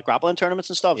a lot of grappling tournaments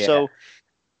and stuff. So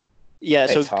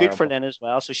so good for Lynn as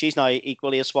well. So she's now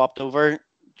equally as swapped over.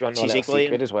 Do you want to know a little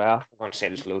secret as well? I'm going to say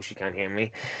this low, she can't hear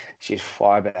me. She's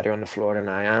far better on the floor than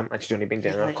I am, and she's only been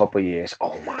doing it a couple of years.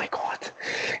 Oh my God.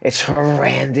 It's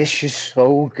horrendous. She's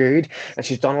so good. And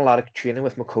she's done a lot of training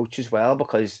with my coach as well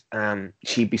because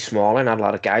she'd be smaller, not a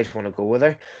lot of guys want to go with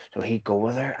her. So he'd go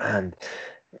with her, and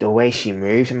the way she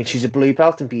moves, I mean, she's a blue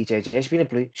belt in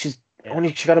BJJ.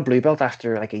 She got a blue belt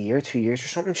after like a year, 2 years or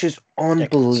something. She's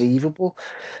unbelievable.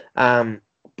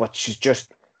 But she's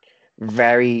just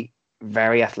very,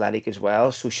 very athletic as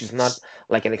well. So she's not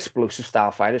like an explosive style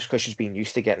fighter because she's been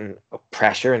used to getting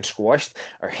pressure and squashed.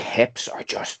 Her hips are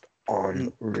just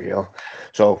unreal.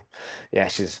 So yeah,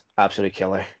 she's absolute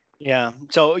killer. Yeah.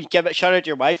 So give a shout out to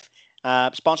your wife.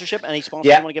 Sponsorship, any sponsors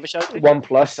you want to give a shout out to?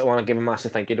 OnePlus. I want to give a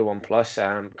massive thank you to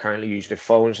OnePlus. Currently use their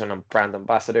phones and I'm brand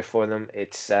ambassador for them.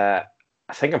 It's I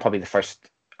think I'm probably the first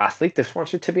athlete they've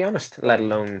sponsored, to be honest, let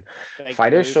alone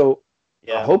fighters. So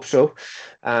I hope so.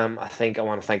 I think I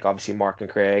want to thank obviously Mark and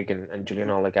Craig and Julian,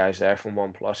 all the guys there from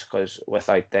OnePlus, because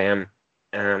without them,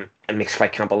 it makes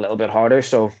fight camp a little bit harder.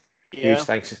 So huge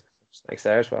thanks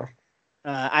there as well.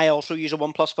 I also use a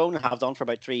OnePlus phone and have done for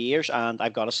about 3 years, and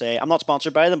I've got to say, I'm not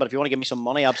sponsored by them, but if you want to give me some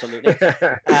money, absolutely.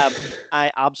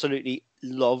 I absolutely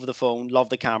love the phone, love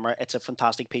the camera. It's a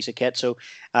fantastic piece of kit, so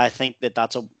I think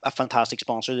that's a fantastic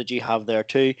sponsor that you have there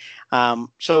too.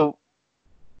 So,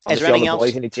 obviously, is there anything all the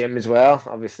else? boys in the gym as well.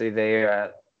 Obviously,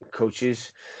 they're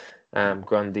coaches,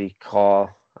 Grundy, Carl,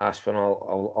 Aspinall,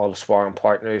 all the sparring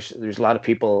partners. There's a lot of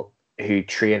people who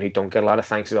train who don't get a lot of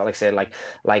thanks as well. Like I said,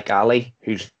 like Ali,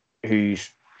 who's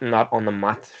not on the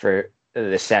mat for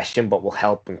the session, but will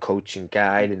help and coach and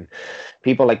guide, and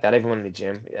people like that. Everyone in the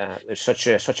gym. There's such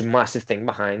a massive thing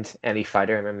behind any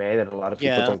fighter MMA that a lot of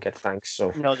people don't get thanks.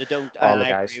 So no, they don't. All the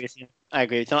guys. I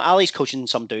agree with you. Ali's coaching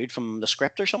some dude from the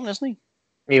script or something, isn't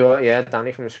he? Yeah,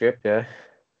 Danny from the script. Yeah.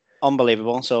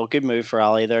 Unbelievable. So good move for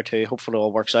Ali there too. Hopefully it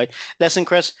all works out. Listen,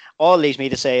 Chris, all it leaves me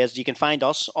to say is you can find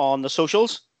us on the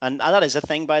socials. And that is a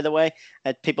thing, by the way.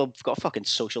 People have got fucking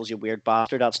socials, you weird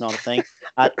bastard. That's not a thing.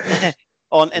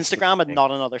 On Instagram at Not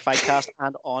Another Fightcast,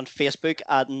 and on Facebook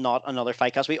at Not Another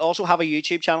Fightcast. We also have a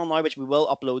YouTube channel now, which we will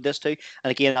upload this to.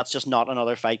 And again, that's just Not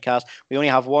Another Fightcast. We only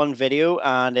have one video,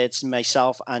 and it's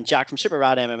myself and Jack from Super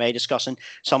Rad MMA discussing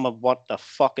some of what the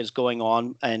fuck is going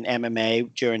on in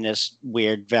MMA during this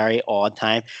weird, very odd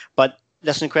time. But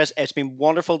listen, Chris, it's been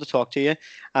wonderful to talk to you.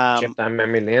 Chip down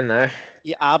memory lane there.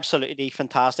 Yeah, absolutely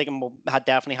fantastic. And we'll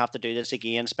definitely have to do this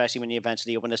again, especially when you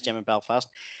eventually open this gym in Belfast,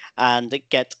 and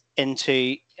get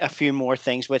into a few more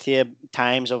things with you,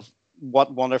 times of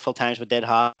what wonderful times we did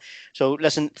have. So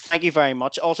listen, thank you very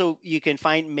much. Also, you can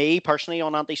find me personally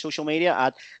on anti-social media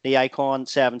at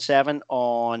theicon77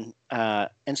 on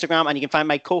Instagram, and you can find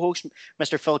my co-host,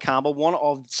 Mr. Phil Campbell, one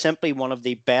of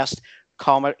the best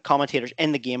commentators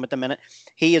in the game at the minute.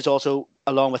 He is also,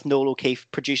 along with Noel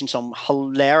O'Keefe, producing some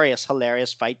hilarious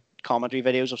fight commentary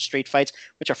videos of street fights,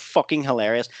 which are fucking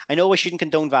hilarious. I know we shouldn't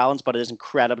condone violence, but it is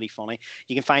incredibly funny.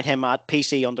 You can find him at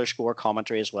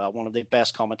PC_commentary as well, one of the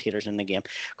best commentators in the game.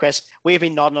 Chris, we have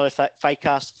been Not Another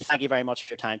Fightcast. Thank you very much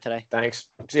for your time today. Thanks.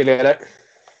 See you later.